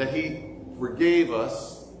 and that he forgave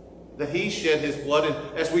us, that he shed his blood.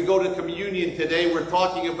 And as we go to communion today, we're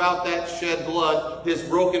talking about that shed blood, his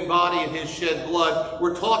broken body and his shed blood.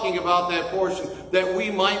 We're talking about that portion, that we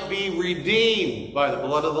might be redeemed by the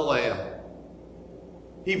blood of the Lamb.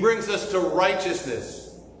 He brings us to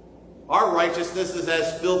righteousness. Our righteousness is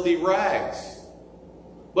as filthy rags.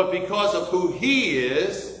 But because of who he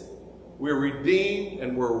is, we're redeemed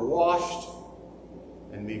and we're washed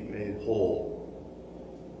and be made whole.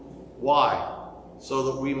 Why?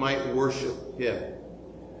 So that we might worship him.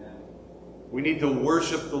 We need to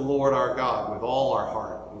worship the Lord our God with all our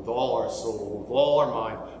heart, with all our soul, with all our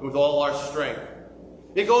mind, with all our strength.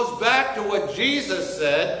 It goes back to what Jesus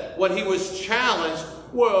said when he was challenged.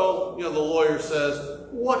 Well, you know, the lawyer says,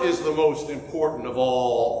 what is the most important of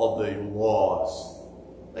all of the laws?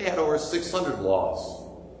 They had over 600 laws.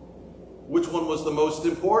 Which one was the most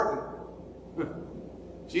important?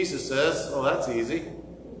 Jesus says, oh, that's easy.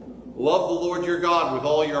 Love the Lord your God with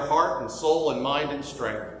all your heart and soul and mind and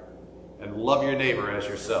strength, and love your neighbor as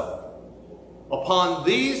yourself. Upon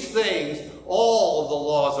these things, all of the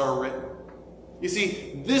laws are written. You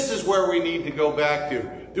see, this is where we need to go back to.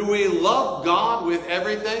 Do we love God with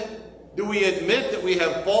everything? Do we admit that we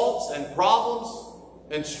have faults and problems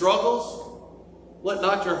and struggles? Let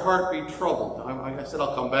not your heart be troubled. I said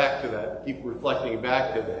I'll come back to that. Keep reflecting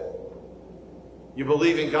back to that. You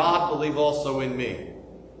believe in God, believe also in me.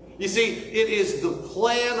 You see, it is the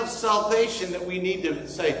plan of salvation that we need to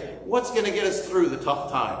say, what's going to get us through the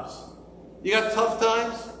tough times? You got tough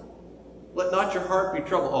times? Let not your heart be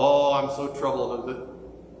troubled. Oh, I'm so troubled.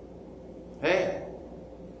 Hey,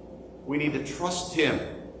 we need to trust him.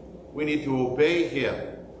 We need to obey him.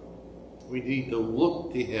 We need to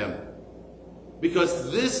look to him.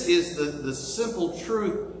 Because this is the simple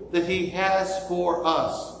truth that he has for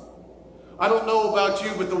us. I don't know about you,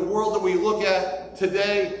 but the world that we look at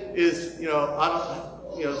today is,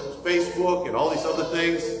 Facebook and all these other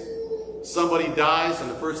things. Somebody dies, and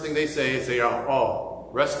the first thing they say is, oh,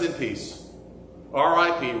 rest in peace.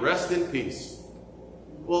 R.I.P., rest in peace.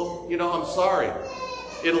 Well, I'm sorry.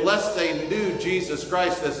 Unless they knew Jesus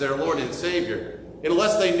Christ as their Lord and Savior,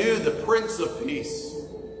 unless they knew the Prince of Peace,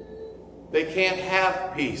 they can't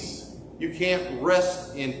have peace. You can't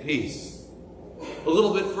rest in peace. A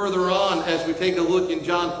little bit further on, as we take a look in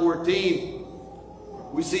John 14,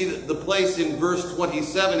 we see the place in verse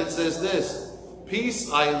 27. It says this,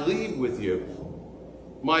 "Peace I leave with you.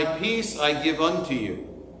 My peace I give unto you.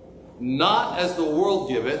 Not as the world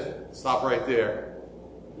giveth." Stop right there.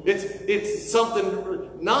 It's something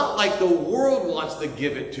not like the world wants to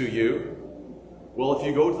give it to you. Well, if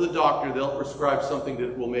you go to the doctor, they'll prescribe something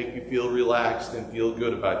that will make you feel relaxed and feel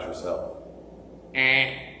good about yourself.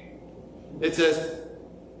 It says,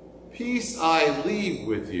 "Peace I leave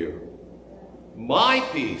with you. My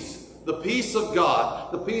peace," the peace of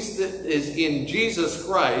God, the peace that is in Jesus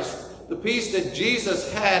Christ, the peace that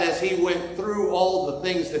Jesus had as he went through all the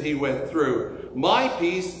things that he went through. "My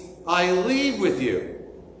peace I leave with you.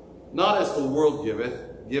 Not as the world giveth,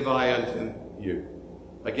 give I unto you."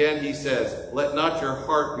 Again, he says, "Let not your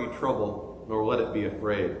heart be troubled, nor let it be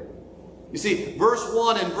afraid." You see, verse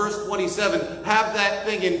 1 and verse 27 have that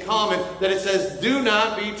thing in common, that it says, do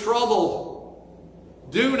not be troubled.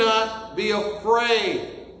 Do not be afraid,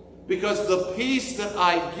 because the peace that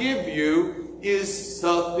I give you is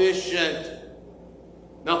sufficient.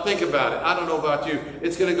 Now think about it. I don't know about you.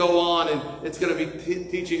 It's going to go on, and it's going to be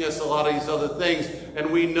teaching us a lot of these other things.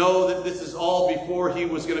 And we know that this is all before he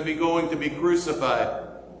was going to be going to be crucified.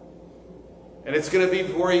 And it's going to be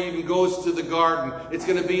before he even goes to the garden. It's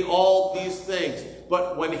going to be all these things.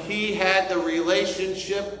 But when he had the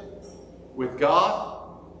relationship with God,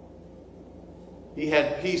 he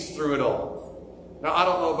had peace through it all. Now, I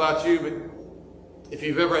don't know about you, but if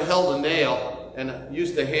you've ever held a nail and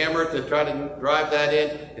used a hammer to try to drive that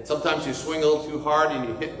in, and sometimes you swing a little too hard and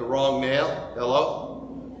you hit the wrong nail.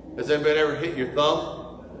 Hello? Has anybody ever hit your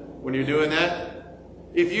thumb when you're doing that?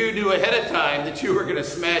 If you knew ahead of time that you were going to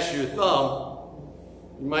smash your thumb,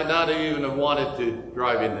 you might not even have wanted to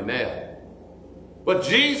drive in the nail. But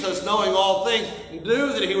Jesus, knowing all things,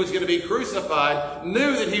 knew that he was going to be crucified,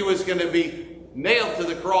 knew that he was going to be nailed to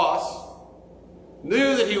the cross,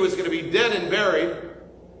 knew that he was going to be dead and buried,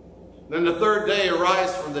 then the third day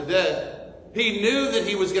arise from the dead. He knew that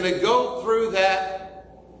he was going to go through that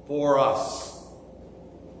for us.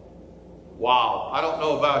 Wow, I don't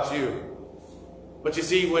know about you. But you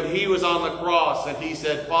see, when he was on the cross and he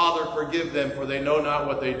said, "Father, forgive them, for they know not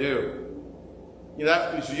what they do."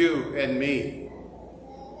 That was you and me.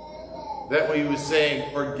 That what he was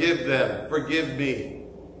saying, forgive them, forgive me.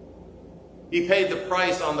 He paid the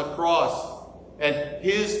price on the cross. And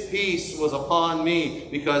his peace was upon me,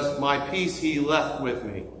 because my peace he left with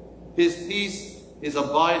me. His peace is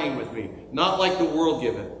abiding with me, not like the world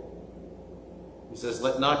giveth. He says,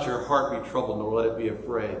 "Let not your heart be troubled, nor let it be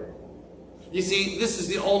afraid." You see, this is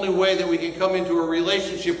the only way that we can come into a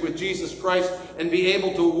relationship with Jesus Christ and be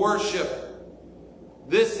able to worship.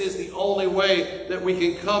 This is the only way that we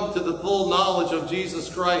can come to the full knowledge of Jesus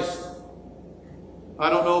Christ. I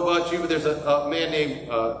don't know about you, but there's a man named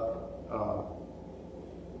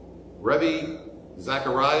Rebbe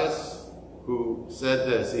Zacharias, who said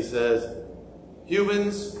this. He says,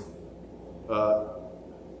 humans are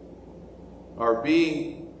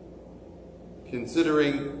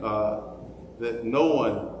considering that no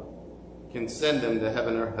one can send them to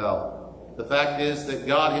heaven or hell. The fact is that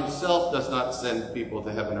God himself does not send people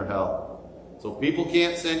to heaven or hell. So people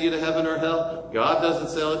can't send you to heaven or hell. God doesn't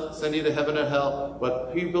send you to heaven or hell.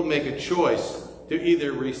 But people make a choice to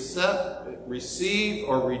either receive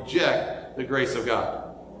or reject the grace of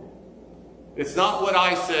God. It's not what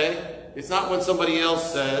I say. It's not what somebody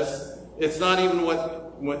else says. It's not even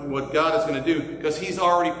what God is going to do, because he's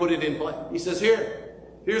already put it in place. He says,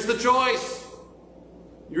 here's the choice.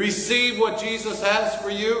 You receive what Jesus has for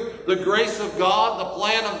you, the grace of God, the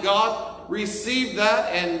plan of God. Receive that,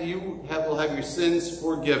 and you will have your sins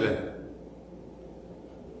forgiven.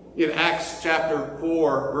 In Acts chapter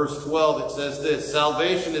 4, verse 12, it says this: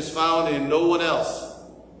 "Salvation is found in no one else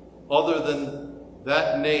other than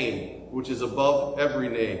that name which is above every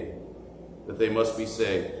name, that they must be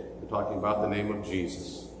saved." We're talking about the name of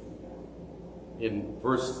Jesus. In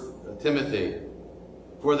 1 Timothy,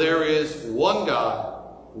 "For there is one God,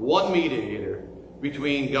 one mediator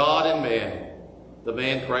between God and man, the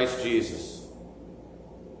man Christ Jesus."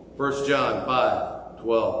 1 John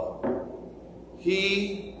 5:12,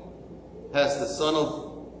 "He has the Son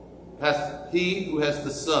of has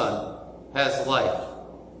the Son has life,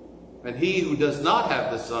 and he who does not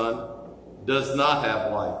have the Son does not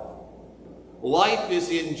have life. Life is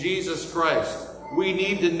in Jesus Christ. We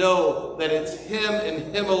need to know that it's him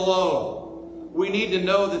and him alone. We need to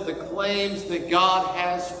know that the claims that God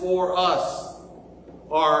has for us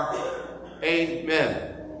are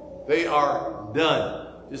amen. They are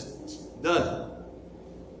done. Just done.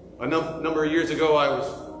 A number of years ago, I was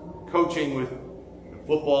coaching with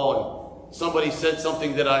football, and somebody said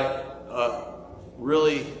something that I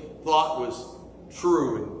really thought was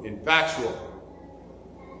true and factual.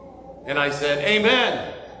 And I said,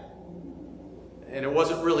 amen. And it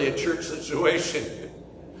wasn't really a church situation.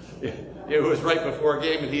 It was right before a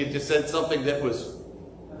game, and he had just said something that was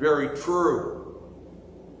very true.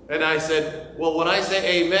 And I said, well, when I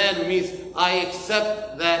say amen, it means I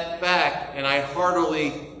accept that fact, and I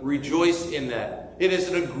heartily rejoice in that. It is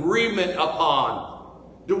an agreement upon.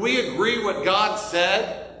 Do we agree what God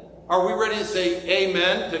said? Are we ready to say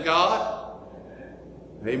amen to God?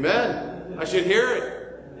 Amen. I should hear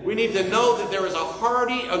it. We need to know that there is a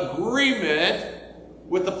hearty agreement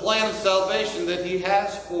with the plan of salvation that he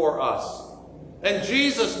has for us. And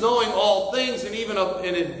Jesus, knowing all things, and even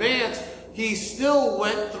in advance, he still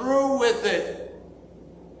went through with it.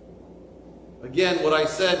 Again, what I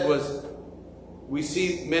said was, we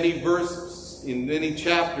see many verses in many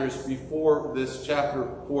chapters before this chapter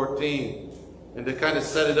 14. And to kind of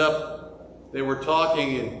set it up, they were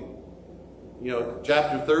talking in,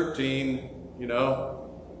 chapter 13,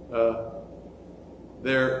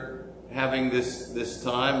 they're having this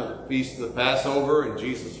time, the feast of the Passover, and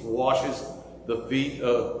Jesus washes the feet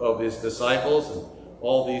of his disciples and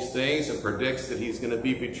all these things, and predicts that he's going to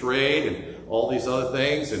be betrayed and all these other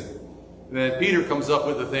things. And then Peter comes up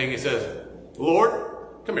with the thing. He says,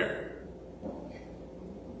 Lord, come here.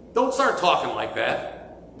 Don't start talking like that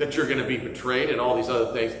you're going to be betrayed and all these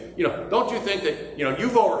other things. Don't you think that,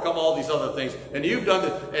 you've overcome all these other things and you've done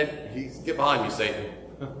it. And get behind me, Satan.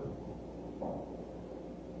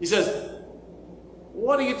 He says,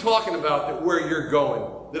 what are you talking about that where you're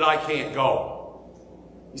going that I can't go?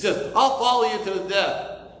 He says, I'll follow you to the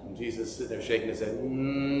death. And Jesus is sitting there shaking his head.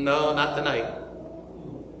 No, not tonight.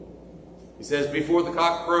 He says, before the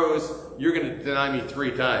cock crows, you're going to deny me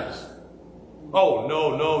 3 times. Oh,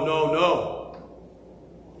 no, no, no, no.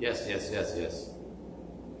 Yes, yes, yes, yes.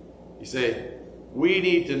 You say, we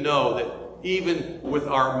need to know that even with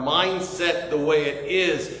our mindset the way it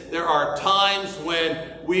is, there are times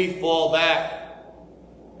when we fall back.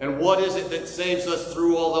 And what is it that saves us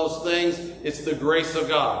through all those things? It's the grace of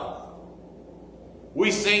God. We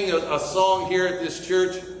sing a song here at this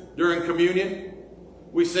church during communion.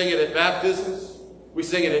 We sing it at baptisms. We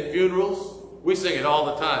sing it at funerals. We sing it all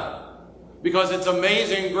the time. Because it's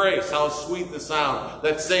amazing grace, how sweet the sound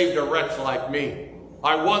that saved a wretch like me.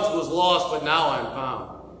 I once was lost, but now I'm found.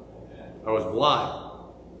 I was blind,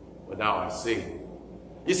 but now I see.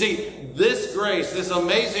 You see, this grace, this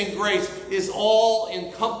amazing grace, is all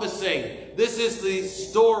encompassing. This is the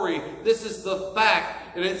story. This is the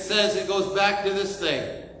fact. And it says, it goes back to this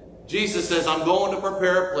thing. Jesus says, I'm going to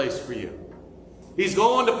prepare a place for you. He's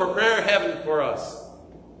going to prepare heaven for us.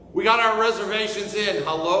 We got our reservations in.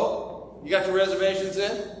 Hello? You got your reservations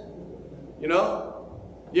in? You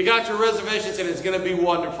got your reservations in. It's going to be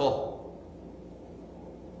wonderful.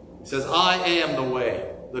 He says, I am the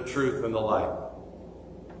way, the truth, and the life.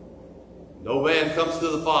 No man comes to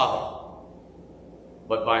the Father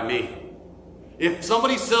but by me. If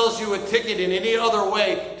somebody sells you a ticket in any other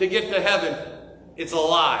way to get to heaven, it's a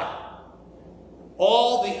lie.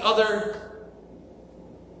 All the other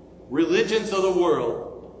religions of the world,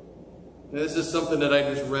 and this is something that I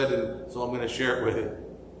just read, and so I'm going to share it with you.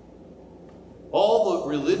 All the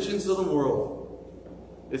religions of the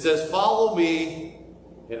world, it says, follow me,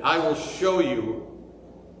 and I will show you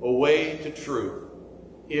a way to truth.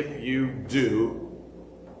 If you do, ...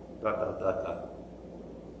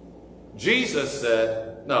 Jesus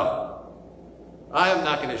said, no, I am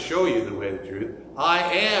not going to show you the way, the truth. I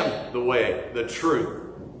am the way, the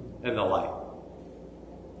truth, and the light.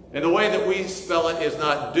 And the way that we spell it is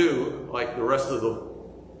not do, like the rest of the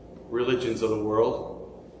religions of the world.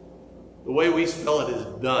 The way we spell it is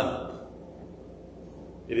done.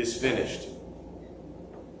 It is finished.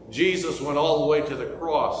 Jesus went all the way to the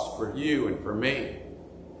cross for you and for me.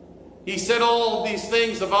 He said all of these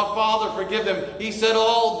things about Father, forgive them. He said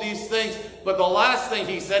all of these things, but the last thing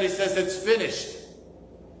he said, it's finished.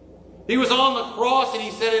 He was on the cross and he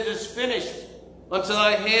said, it is finished. Unto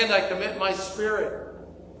thy hand I commit my spirit.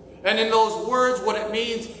 And in those words, what it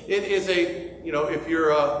means, it is if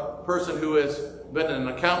you're a person who has been an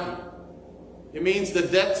accountant, It means the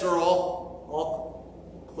debts are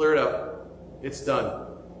all cleared up. It's done.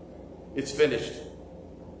 It's finished.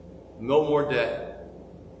 No more debt.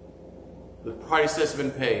 The price has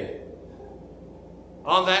been paid.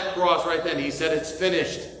 On that cross right then, he said, it's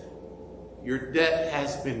finished. Your debt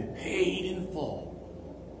has been paid in full.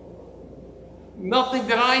 Nothing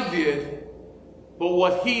that I did, but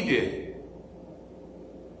what he did.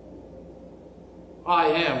 I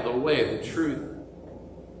am the way, the truth,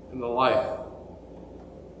 and the life.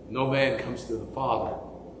 No man comes to the Father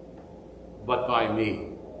but by me.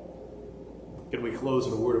 Can we close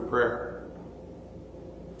in a word of prayer?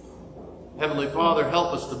 Heavenly Father,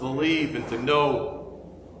 help us to believe and to know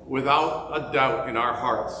without a doubt in our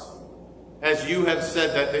hearts, as you have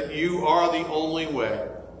said that you are the only way.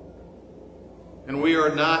 And we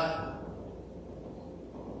are not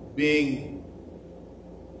being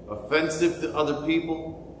offensive to other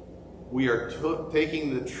people. We are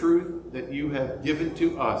taking the truth that you have given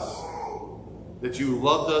to us, that you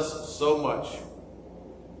loved us so much,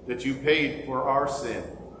 that you paid for our sin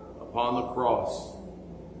upon the cross,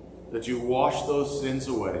 that you washed those sins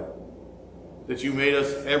away, that you made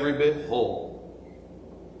us every bit whole,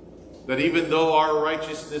 that even though our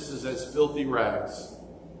righteousness is as filthy rags,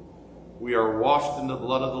 we are washed in the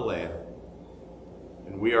blood of the Lamb,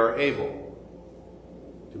 and we are able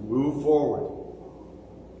to move forward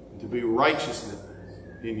and to be righteous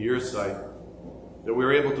in your sight, that we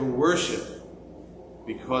are able to worship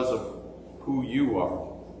because of who you are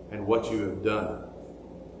and what you have done.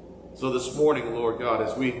 So this morning, Lord God,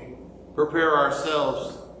 as we prepare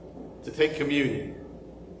ourselves to take communion,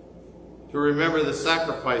 to remember the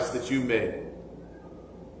sacrifice that you made,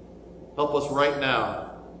 help us right now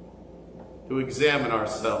to examine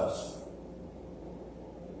ourselves,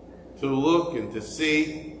 to look and to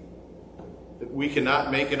see that we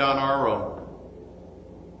cannot make it on our own,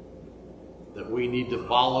 that we need to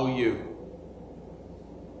follow you,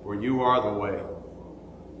 for you are the way.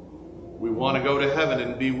 We want to go to heaven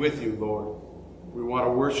and be with you, Lord. We want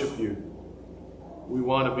to worship you. We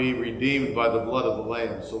want to be redeemed by the blood of the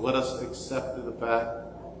Lamb. So let us accept the fact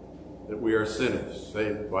that we are sinners,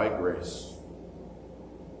 saved by grace.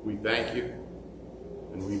 We thank you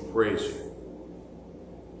and we praise you.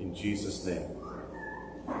 In Jesus' name.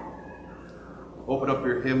 Open up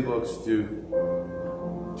your hymn books to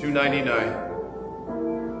 299.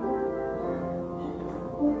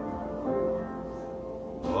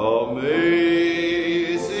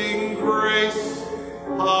 Amazing grace,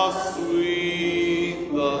 how sweet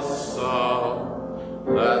the sound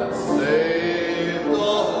that saved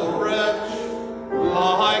a wretch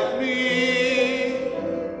like me.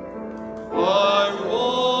 I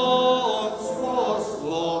once was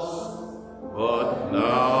lost, but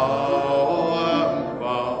now am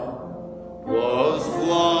found, was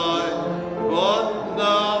blind, but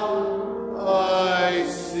now I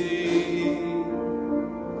see.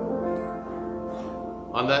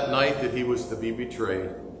 On that night that he was to be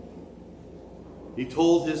betrayed, he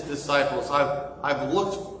told his disciples, I've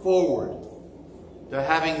looked forward to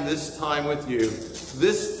having this time with you,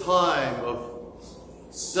 this time of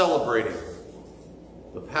celebrating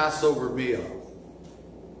the Passover meal.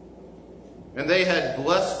 And they had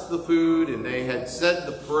blessed the food and they had said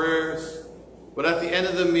the prayers, but at the end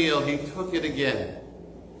of the meal, he took it again.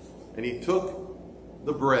 And he took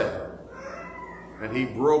the bread and he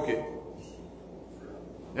broke it.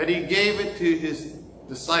 And he gave it to his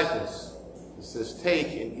disciples. It says, take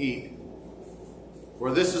and eat,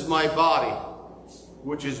 for this is my body,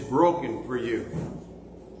 which is broken for you.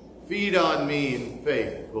 Feed on me in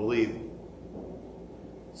faith, believing.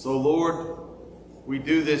 So, Lord, we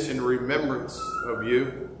do this in remembrance of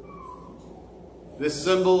you. This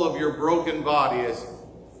symbol of your broken body, as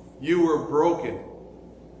you were broken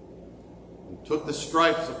and took the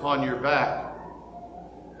stripes upon your back,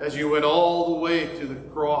 as you went all the way to the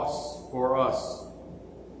cross for us.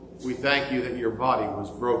 We thank you that your body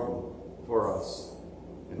was broken for us.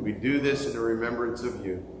 And we do this in remembrance of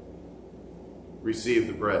you. Receive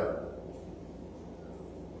the bread.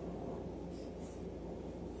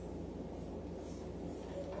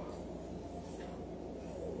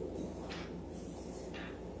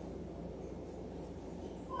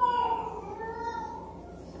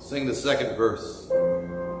 Sing the second verse.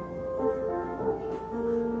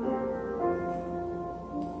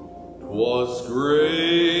 Was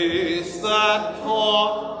grace that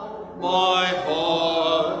taught my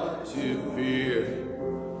heart to fear,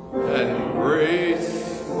 and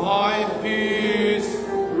grace my fears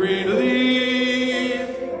relieve.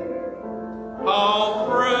 How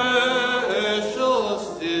precious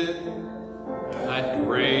did that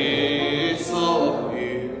grace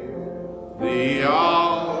appear, the the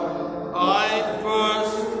hour I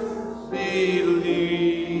first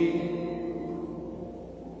believed.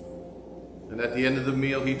 And at the end of the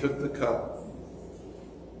meal, he took the cup.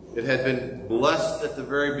 It had been blessed at the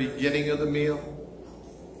very beginning of the meal,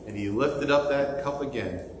 and he lifted up that cup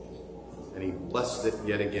again, and he blessed it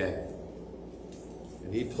yet again.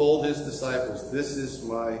 And he told his disciples, "This is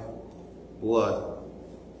my blood.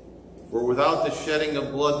 For without the shedding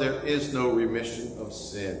of blood, there is no remission of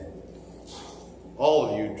sin. All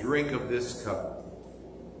of you drink of this cup."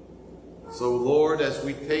 So, Lord, as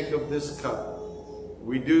we take of this cup,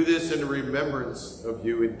 we do this in remembrance of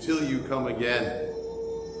you until you come again.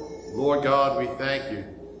 Lord God, we thank you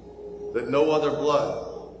that no other blood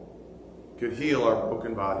could heal our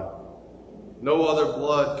broken body. No other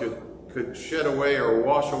blood could shed away or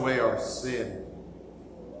wash away our sin.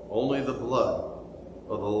 Only the blood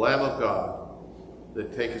of the Lamb of God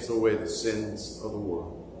that taketh away the sins of the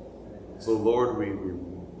world. So, Lord, we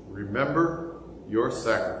remember your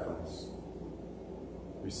sacrifice.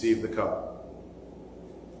 Receive the cup.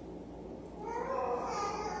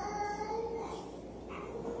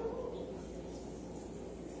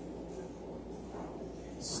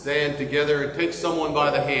 Stand together and take someone by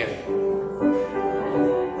the hand.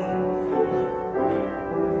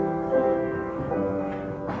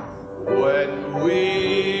 When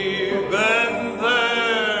we've been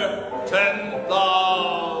there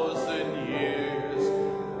 10,000 years,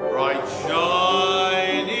 bright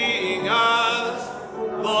shining as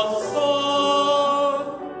the sun,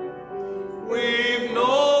 we've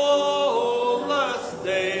no less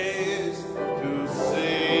days to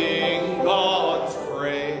sing God's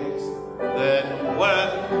praise than when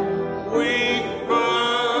we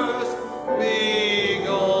first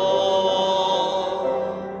begun.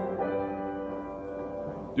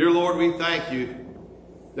 Dear Lord, we thank you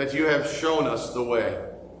that you have shown us the way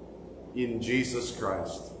in Jesus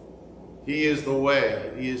Christ. He is the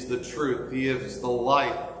way, he is the truth, he is the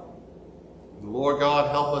life. And Lord God,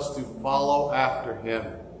 help us to follow after him.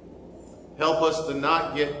 Help us to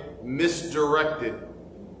not get misdirected.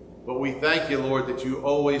 But we thank you, Lord, that you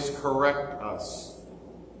always correct us.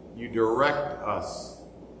 You direct us.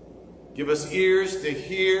 Give us ears to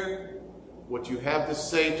hear what you have to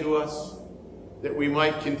say to us, that we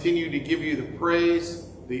might continue to give you the praise,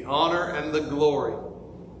 the honor, and the glory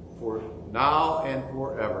for now and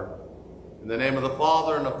forever. In the name of the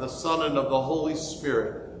Father, and of the Son, and of the Holy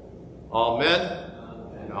Spirit. Amen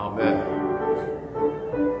and amen.